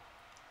haul.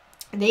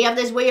 They have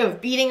this way of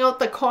beating out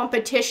the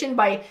competition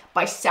by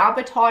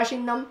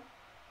sabotaging them,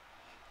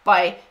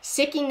 by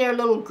sicking their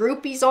little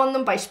groupies on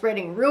them, by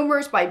spreading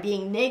rumors, by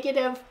being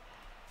negative.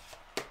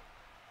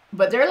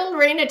 But their little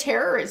reign of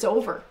terror is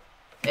over.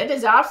 It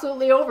is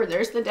absolutely over.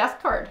 There's the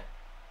Death card.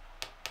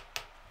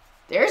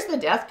 There's the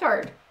Death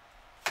card.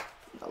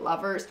 The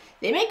Lovers.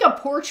 They make a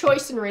poor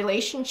choice in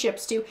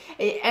relationships too.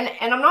 And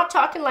I'm not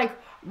talking like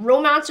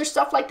romance or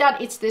stuff like that.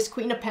 It's this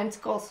Queen of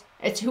Pentacles.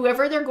 It's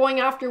whoever they're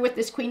going after with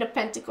this Queen of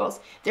Pentacles.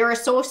 Their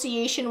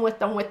association with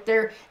them, with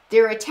their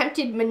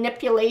attempted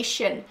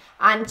manipulation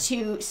and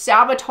to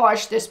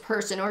sabotage this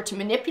person or to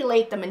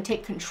manipulate them and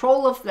take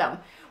control of them.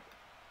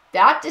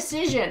 That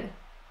decision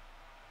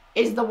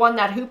is the one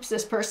that hoops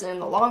this person in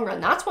the long run.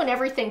 That's when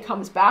everything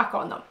comes back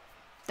on them.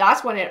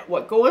 That's when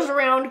what goes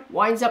around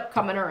winds up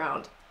coming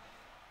around.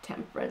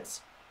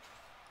 Temperance.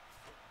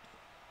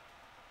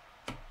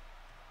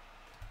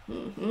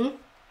 I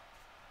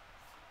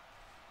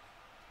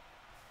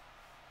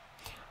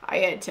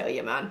gotta tell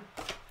you, man.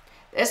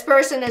 This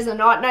person is a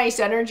not nice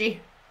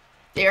energy.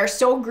 They are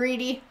so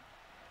greedy.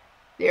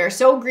 They are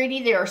so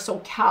greedy. They are so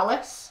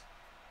callous.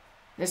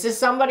 This is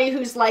somebody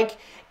who's like,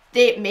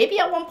 maybe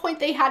at one point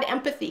they had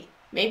empathy.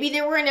 Maybe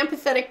they were an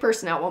empathetic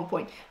person at one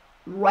point.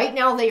 Right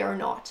now they are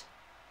not.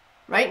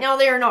 Right now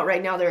they are not.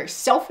 Right now they're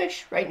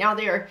selfish. Right now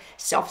they are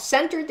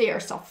self-centered. They are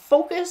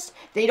self-focused.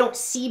 They don't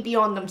see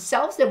beyond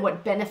themselves and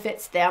what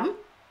benefits them.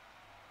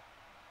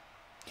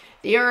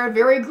 They are a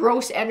very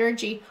gross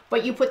energy,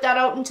 but you put that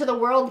out into the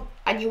world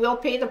and you will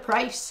pay the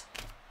price.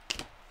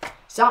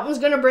 Something's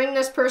going to bring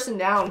this person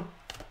down.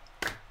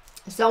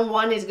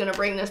 Someone is going to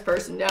bring this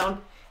person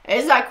down. It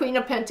is that Queen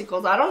of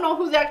Pentacles. I don't know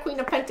who that Queen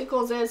of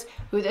Pentacles is,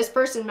 who this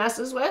person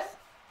messes with.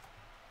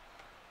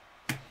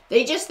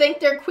 They just think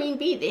they're Queen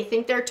Bee. They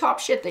think they're top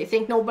shit. They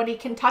think nobody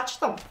can touch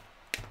them.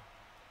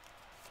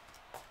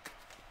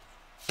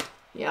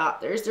 Yeah,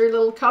 there's their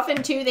little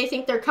coven too. They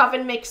think their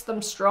coven makes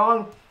them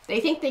strong.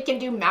 They think they can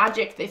do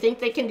magic. They think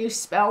they can do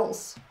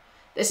spells.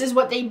 This is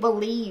what they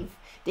believe.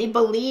 They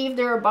believe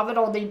they're above it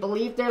all. They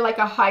believe they're like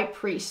a high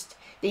priest.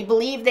 They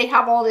believe they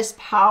have all this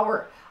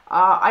power.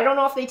 I don't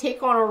know if they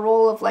take on a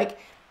role of like,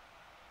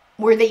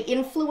 where they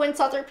influence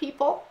other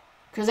people.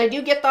 Because I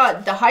do get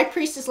the high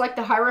priest is like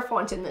the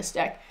Hierophant in this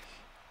deck.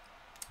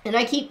 And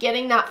I keep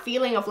getting that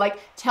feeling of like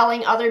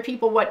telling other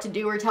people what to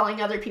do or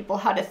telling other people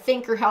how to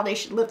think or how they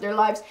should live their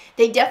lives.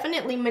 They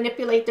definitely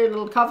manipulate their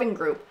little coven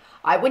group.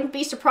 I wouldn't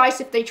be surprised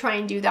if they try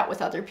and do that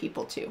with other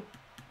people too.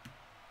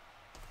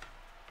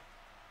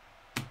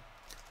 I'm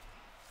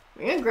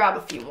going to grab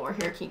a few more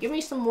here. Can you give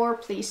me some more,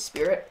 please,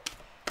 Spirit?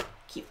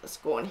 Keep this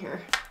going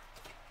here.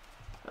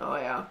 Oh,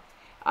 yeah.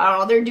 I don't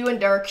know. They're doing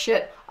dark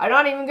shit. I'm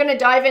not even going to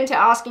dive into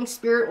asking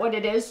Spirit what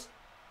it is.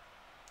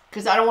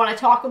 Because I don't want to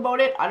talk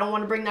about it. I don't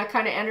want to bring that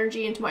kind of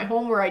energy into my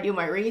home where I do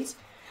my reads.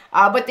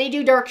 But they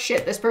do dark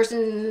shit. This person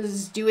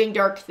is doing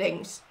dark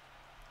things.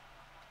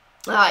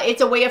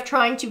 It's a way of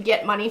trying to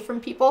get money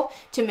from people,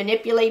 to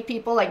manipulate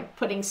people, like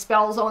putting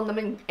spells on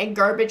them and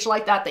garbage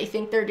like that they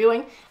think they're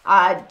doing,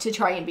 to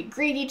try and be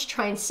greedy, to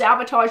try and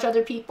sabotage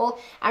other people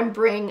and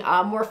bring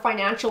more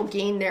financial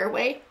gain their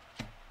way.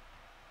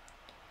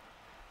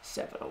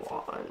 7 of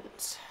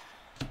Wands.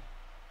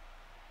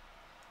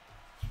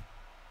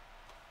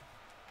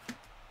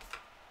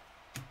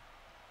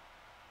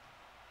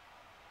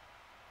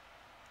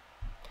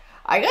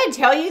 I gotta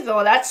tell you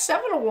though, that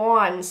 7 of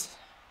Wands,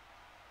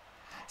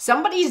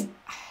 somebody's,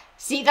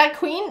 see that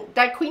Queen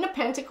of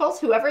Pentacles,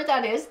 whoever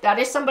that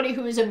is somebody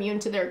who is immune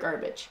to their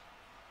garbage.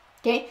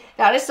 Okay?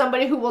 That is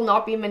somebody who will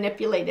not be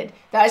manipulated.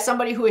 That is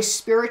somebody who is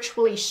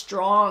spiritually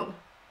strong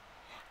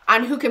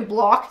and who can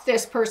block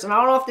this person. I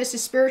don't know if this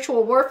is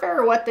spiritual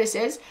warfare or what this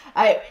is.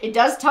 It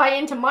does tie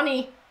into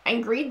money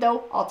and greed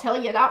though. I'll tell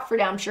you that for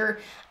damn sure.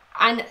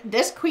 And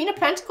this Queen of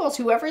Pentacles,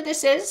 whoever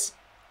this is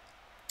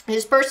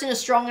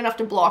strong enough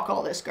to block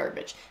all this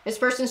garbage. This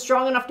person is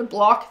strong enough to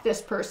block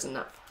this person.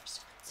 That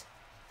person.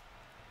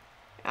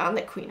 And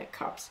the Queen of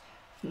Cups.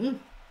 And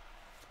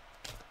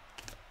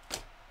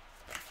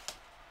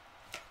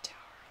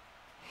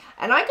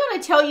I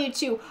gotta tell you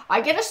too,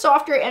 I get a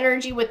softer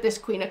energy with this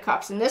Queen of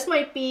Cups. And this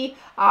might be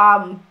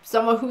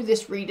some of who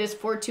this read is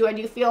for too. I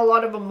do feel a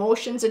lot of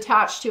emotions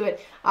attached to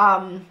it.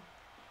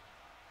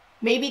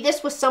 Maybe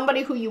this was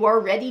somebody who you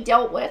already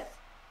dealt with.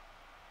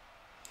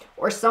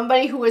 Or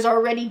somebody who has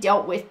already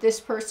dealt with this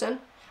person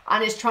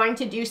and is trying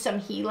to do some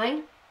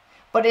healing,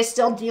 but is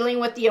still dealing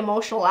with the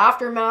emotional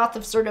aftermath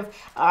of sort of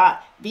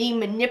being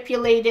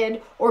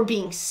manipulated or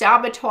being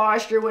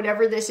sabotaged or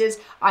whatever this is.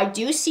 I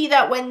do see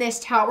that when this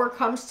Tower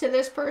comes to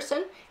this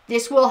person,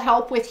 this will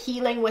help with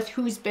healing with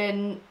who's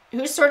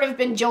sort of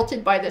been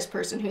jilted by this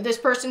person, who this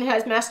person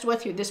has messed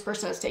with, who this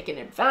person has taken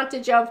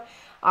advantage of.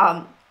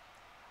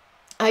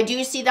 I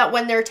do see that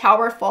when their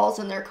Tower falls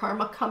and their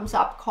karma comes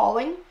up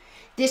calling,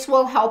 this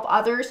will help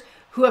others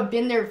who have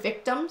been their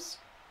victims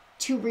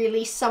to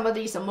release some of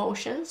these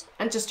emotions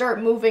and to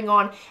start moving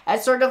on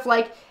as sort of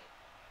like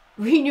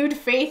renewed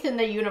faith in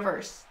the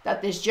universe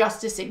that this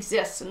justice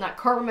exists and that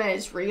karma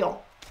is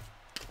real.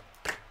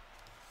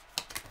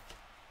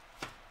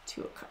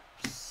 2 of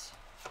Cups.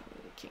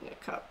 King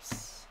of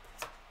Cups.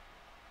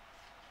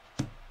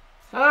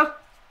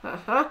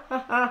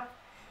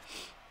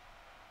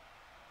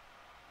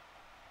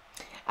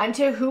 And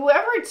to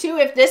whoever too,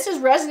 if this is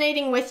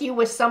resonating with you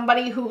with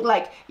somebody who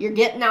like you're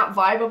getting that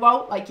vibe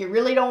about, like you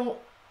really don't,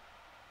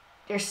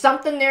 there's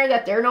something there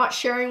that they're not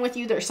sharing with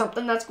you. There's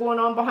something that's going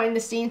on behind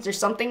the scenes. There's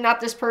something that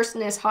this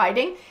person is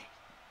hiding.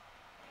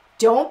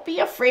 Don't be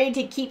afraid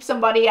to keep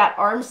somebody at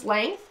arm's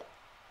length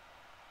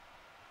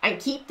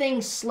and keep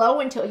things slow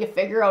until you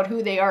figure out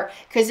who they are,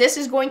 because this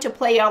is going to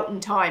play out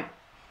in time.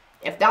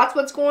 If that's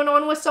what's going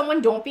on with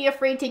someone, don't be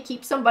afraid to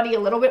keep somebody a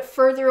little bit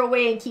further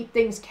away and keep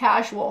things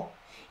casual.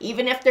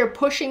 Even if they're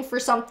pushing for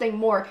something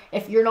more,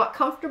 if you're not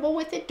comfortable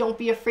with it, don't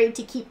be afraid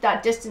to keep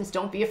that distance.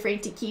 Don't be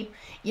afraid to keep,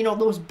 you know,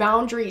 those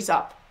boundaries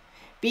up.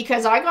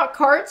 Because I got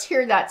cards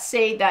here that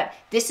say that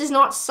this is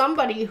not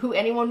somebody who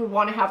anyone would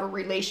want to have a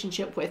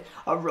relationship with.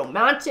 A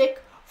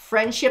romantic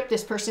friendship.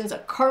 This person is a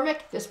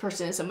karmic. This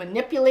person is a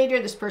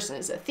manipulator. This person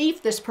is a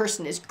thief. This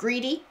person is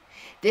greedy.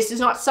 This is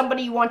not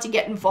somebody you want to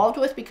get involved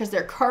with because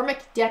their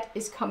karmic debt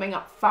is coming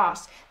up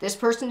fast. This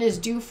person is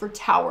due for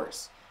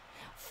towers.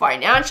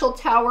 Financial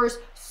towers,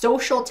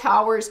 social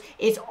towers,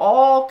 is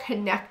all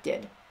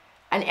connected.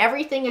 And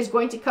everything is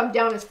going to come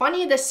down. It's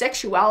funny, the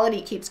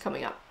sexuality keeps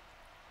coming up.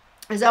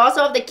 There's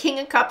also have the King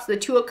of Cups, the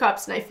 2 of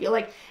Cups, and I feel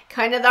like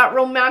kind of that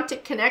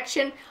romantic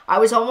connection. I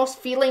was almost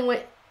feeling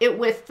with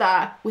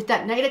that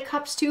Knight of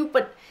Cups too,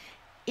 but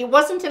it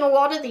wasn't in a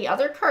lot of the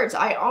other cards.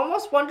 I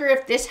almost wonder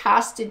if this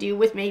has to do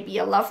with maybe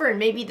a lover, and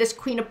maybe this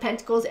Queen of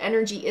Pentacles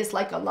energy is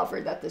like a lover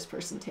that this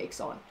person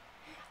takes on.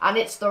 and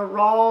it's the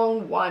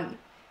wrong one.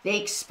 They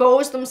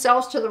expose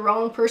themselves to the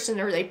wrong person,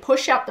 or they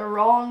push out the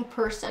wrong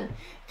person,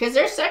 because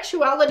their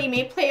sexuality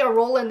may play a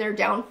role in their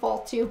downfall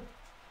too.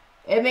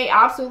 It may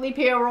absolutely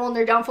play a role in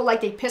their downfall,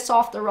 like they piss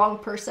off the wrong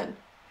person,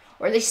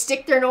 or they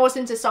stick their nose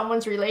into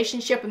someone's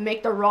relationship and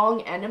make the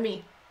wrong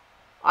enemy.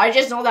 I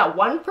just know that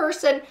one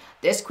person,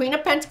 this Queen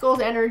of Pentacles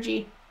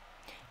energy,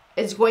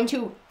 is going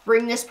to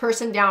bring this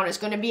person down. It's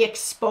going to be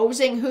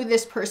exposing who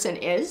this person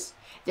is.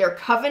 Their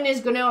coven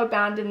is going to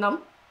abandon them,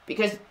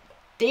 because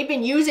they've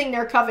been using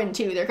their coven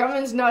too. Their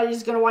coven's not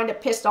is going to wind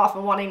up pissed off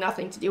and wanting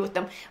nothing to do with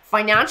them.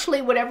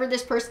 Financially, whatever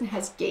this person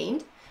has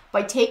gained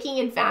by taking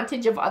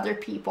advantage of other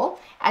people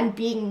and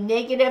being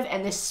negative,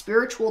 and this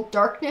spiritual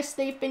darkness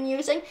they've been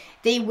using,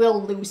 they will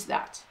lose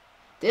that.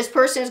 This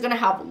person is going to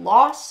have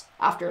loss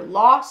after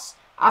loss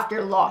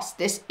after loss.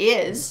 This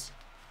is,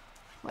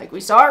 like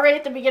we saw right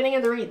at the beginning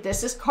of the read,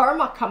 this is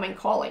karma coming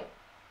calling.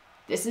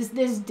 This is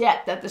this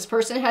debt that this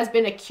person has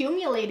been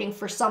accumulating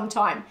for some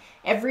time.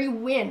 Every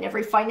win,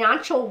 every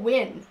financial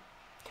win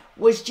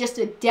was just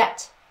a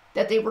debt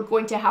that they were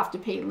going to have to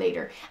pay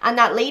later. And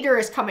that later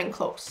is coming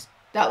close.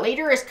 That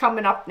later is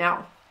coming up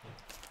now.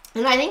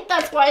 And I think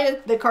that's why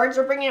the cards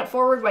are bringing it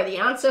forward, why the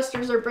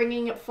ancestors are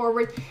bringing it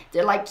forward.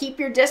 They're like, keep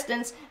your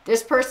distance.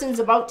 This person's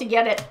about to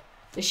get it.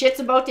 The shit's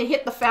about to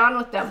hit the fan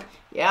with them.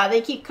 Yeah,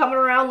 they keep coming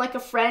around like a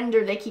friend,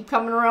 or they keep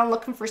coming around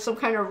looking for some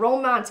kind of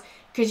romance,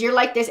 because you're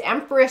like this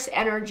Empress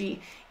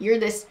energy. You're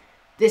this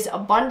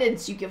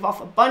abundance. You give off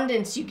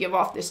abundance. You give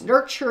off this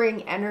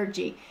nurturing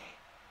energy.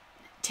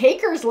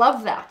 Takers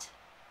love that.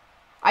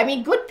 I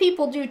mean, good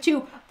people do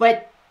too,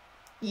 but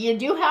you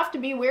do have to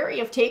be wary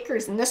of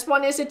takers. And this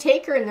one is a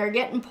taker, and they're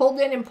getting pulled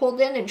in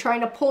and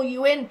trying to pull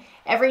you in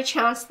every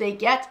chance they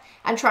get,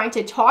 and trying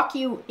to talk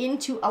you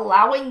into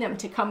allowing them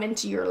to come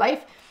into your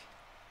life.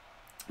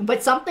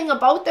 But something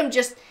about them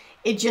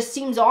it just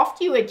seems off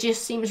to you. It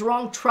just seems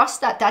wrong. Trust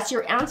that. That's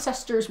your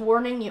ancestors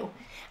warning you.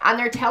 And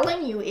they're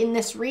telling you in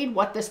this read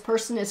what this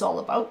person is all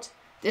about.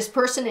 This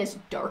person is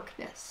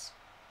darkness.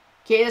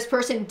 Okay, this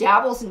person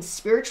dabbles in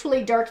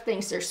spiritually dark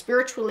things. They're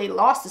spiritually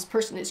lost. This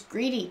person is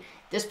greedy.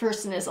 This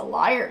person is a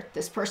liar.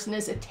 This person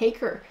is a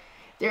taker.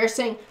 They're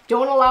saying,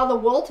 don't allow the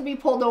wool to be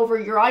pulled over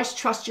your eyes.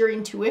 Trust your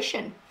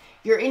intuition.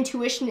 Your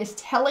intuition is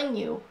telling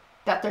you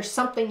that there's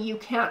something you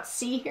can't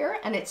see here,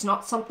 and it's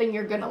not something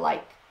you're going to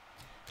like.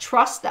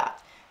 Trust that.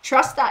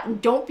 Trust that,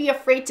 and don't be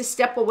afraid to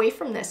step away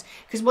from this.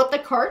 Because what the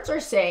cards are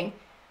saying,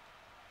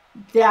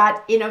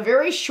 that in a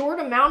very short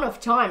amount of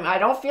time, I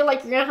don't feel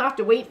like you're going to have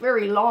to wait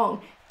very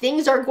long,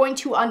 things are going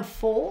to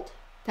unfold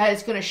that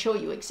is going to show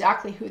you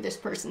exactly who this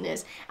person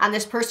is. And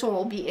this person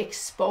will be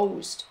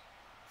exposed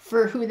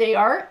for who they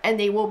are, and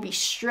they will be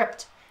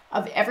stripped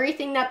of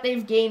everything that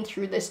they've gained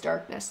through this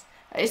darkness.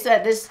 I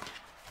said this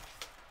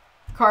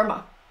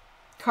karma.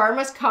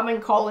 Karma's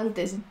coming calling.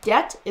 This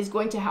debt is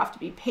going to have to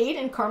be paid,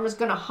 and karma's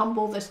going to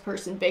humble this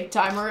person big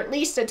time, or at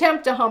least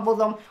attempt to humble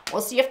them.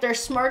 We'll see if they're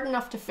smart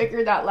enough to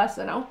figure that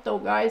lesson out though,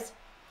 guys.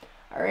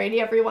 Alrighty,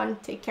 everyone.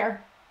 Take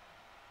care.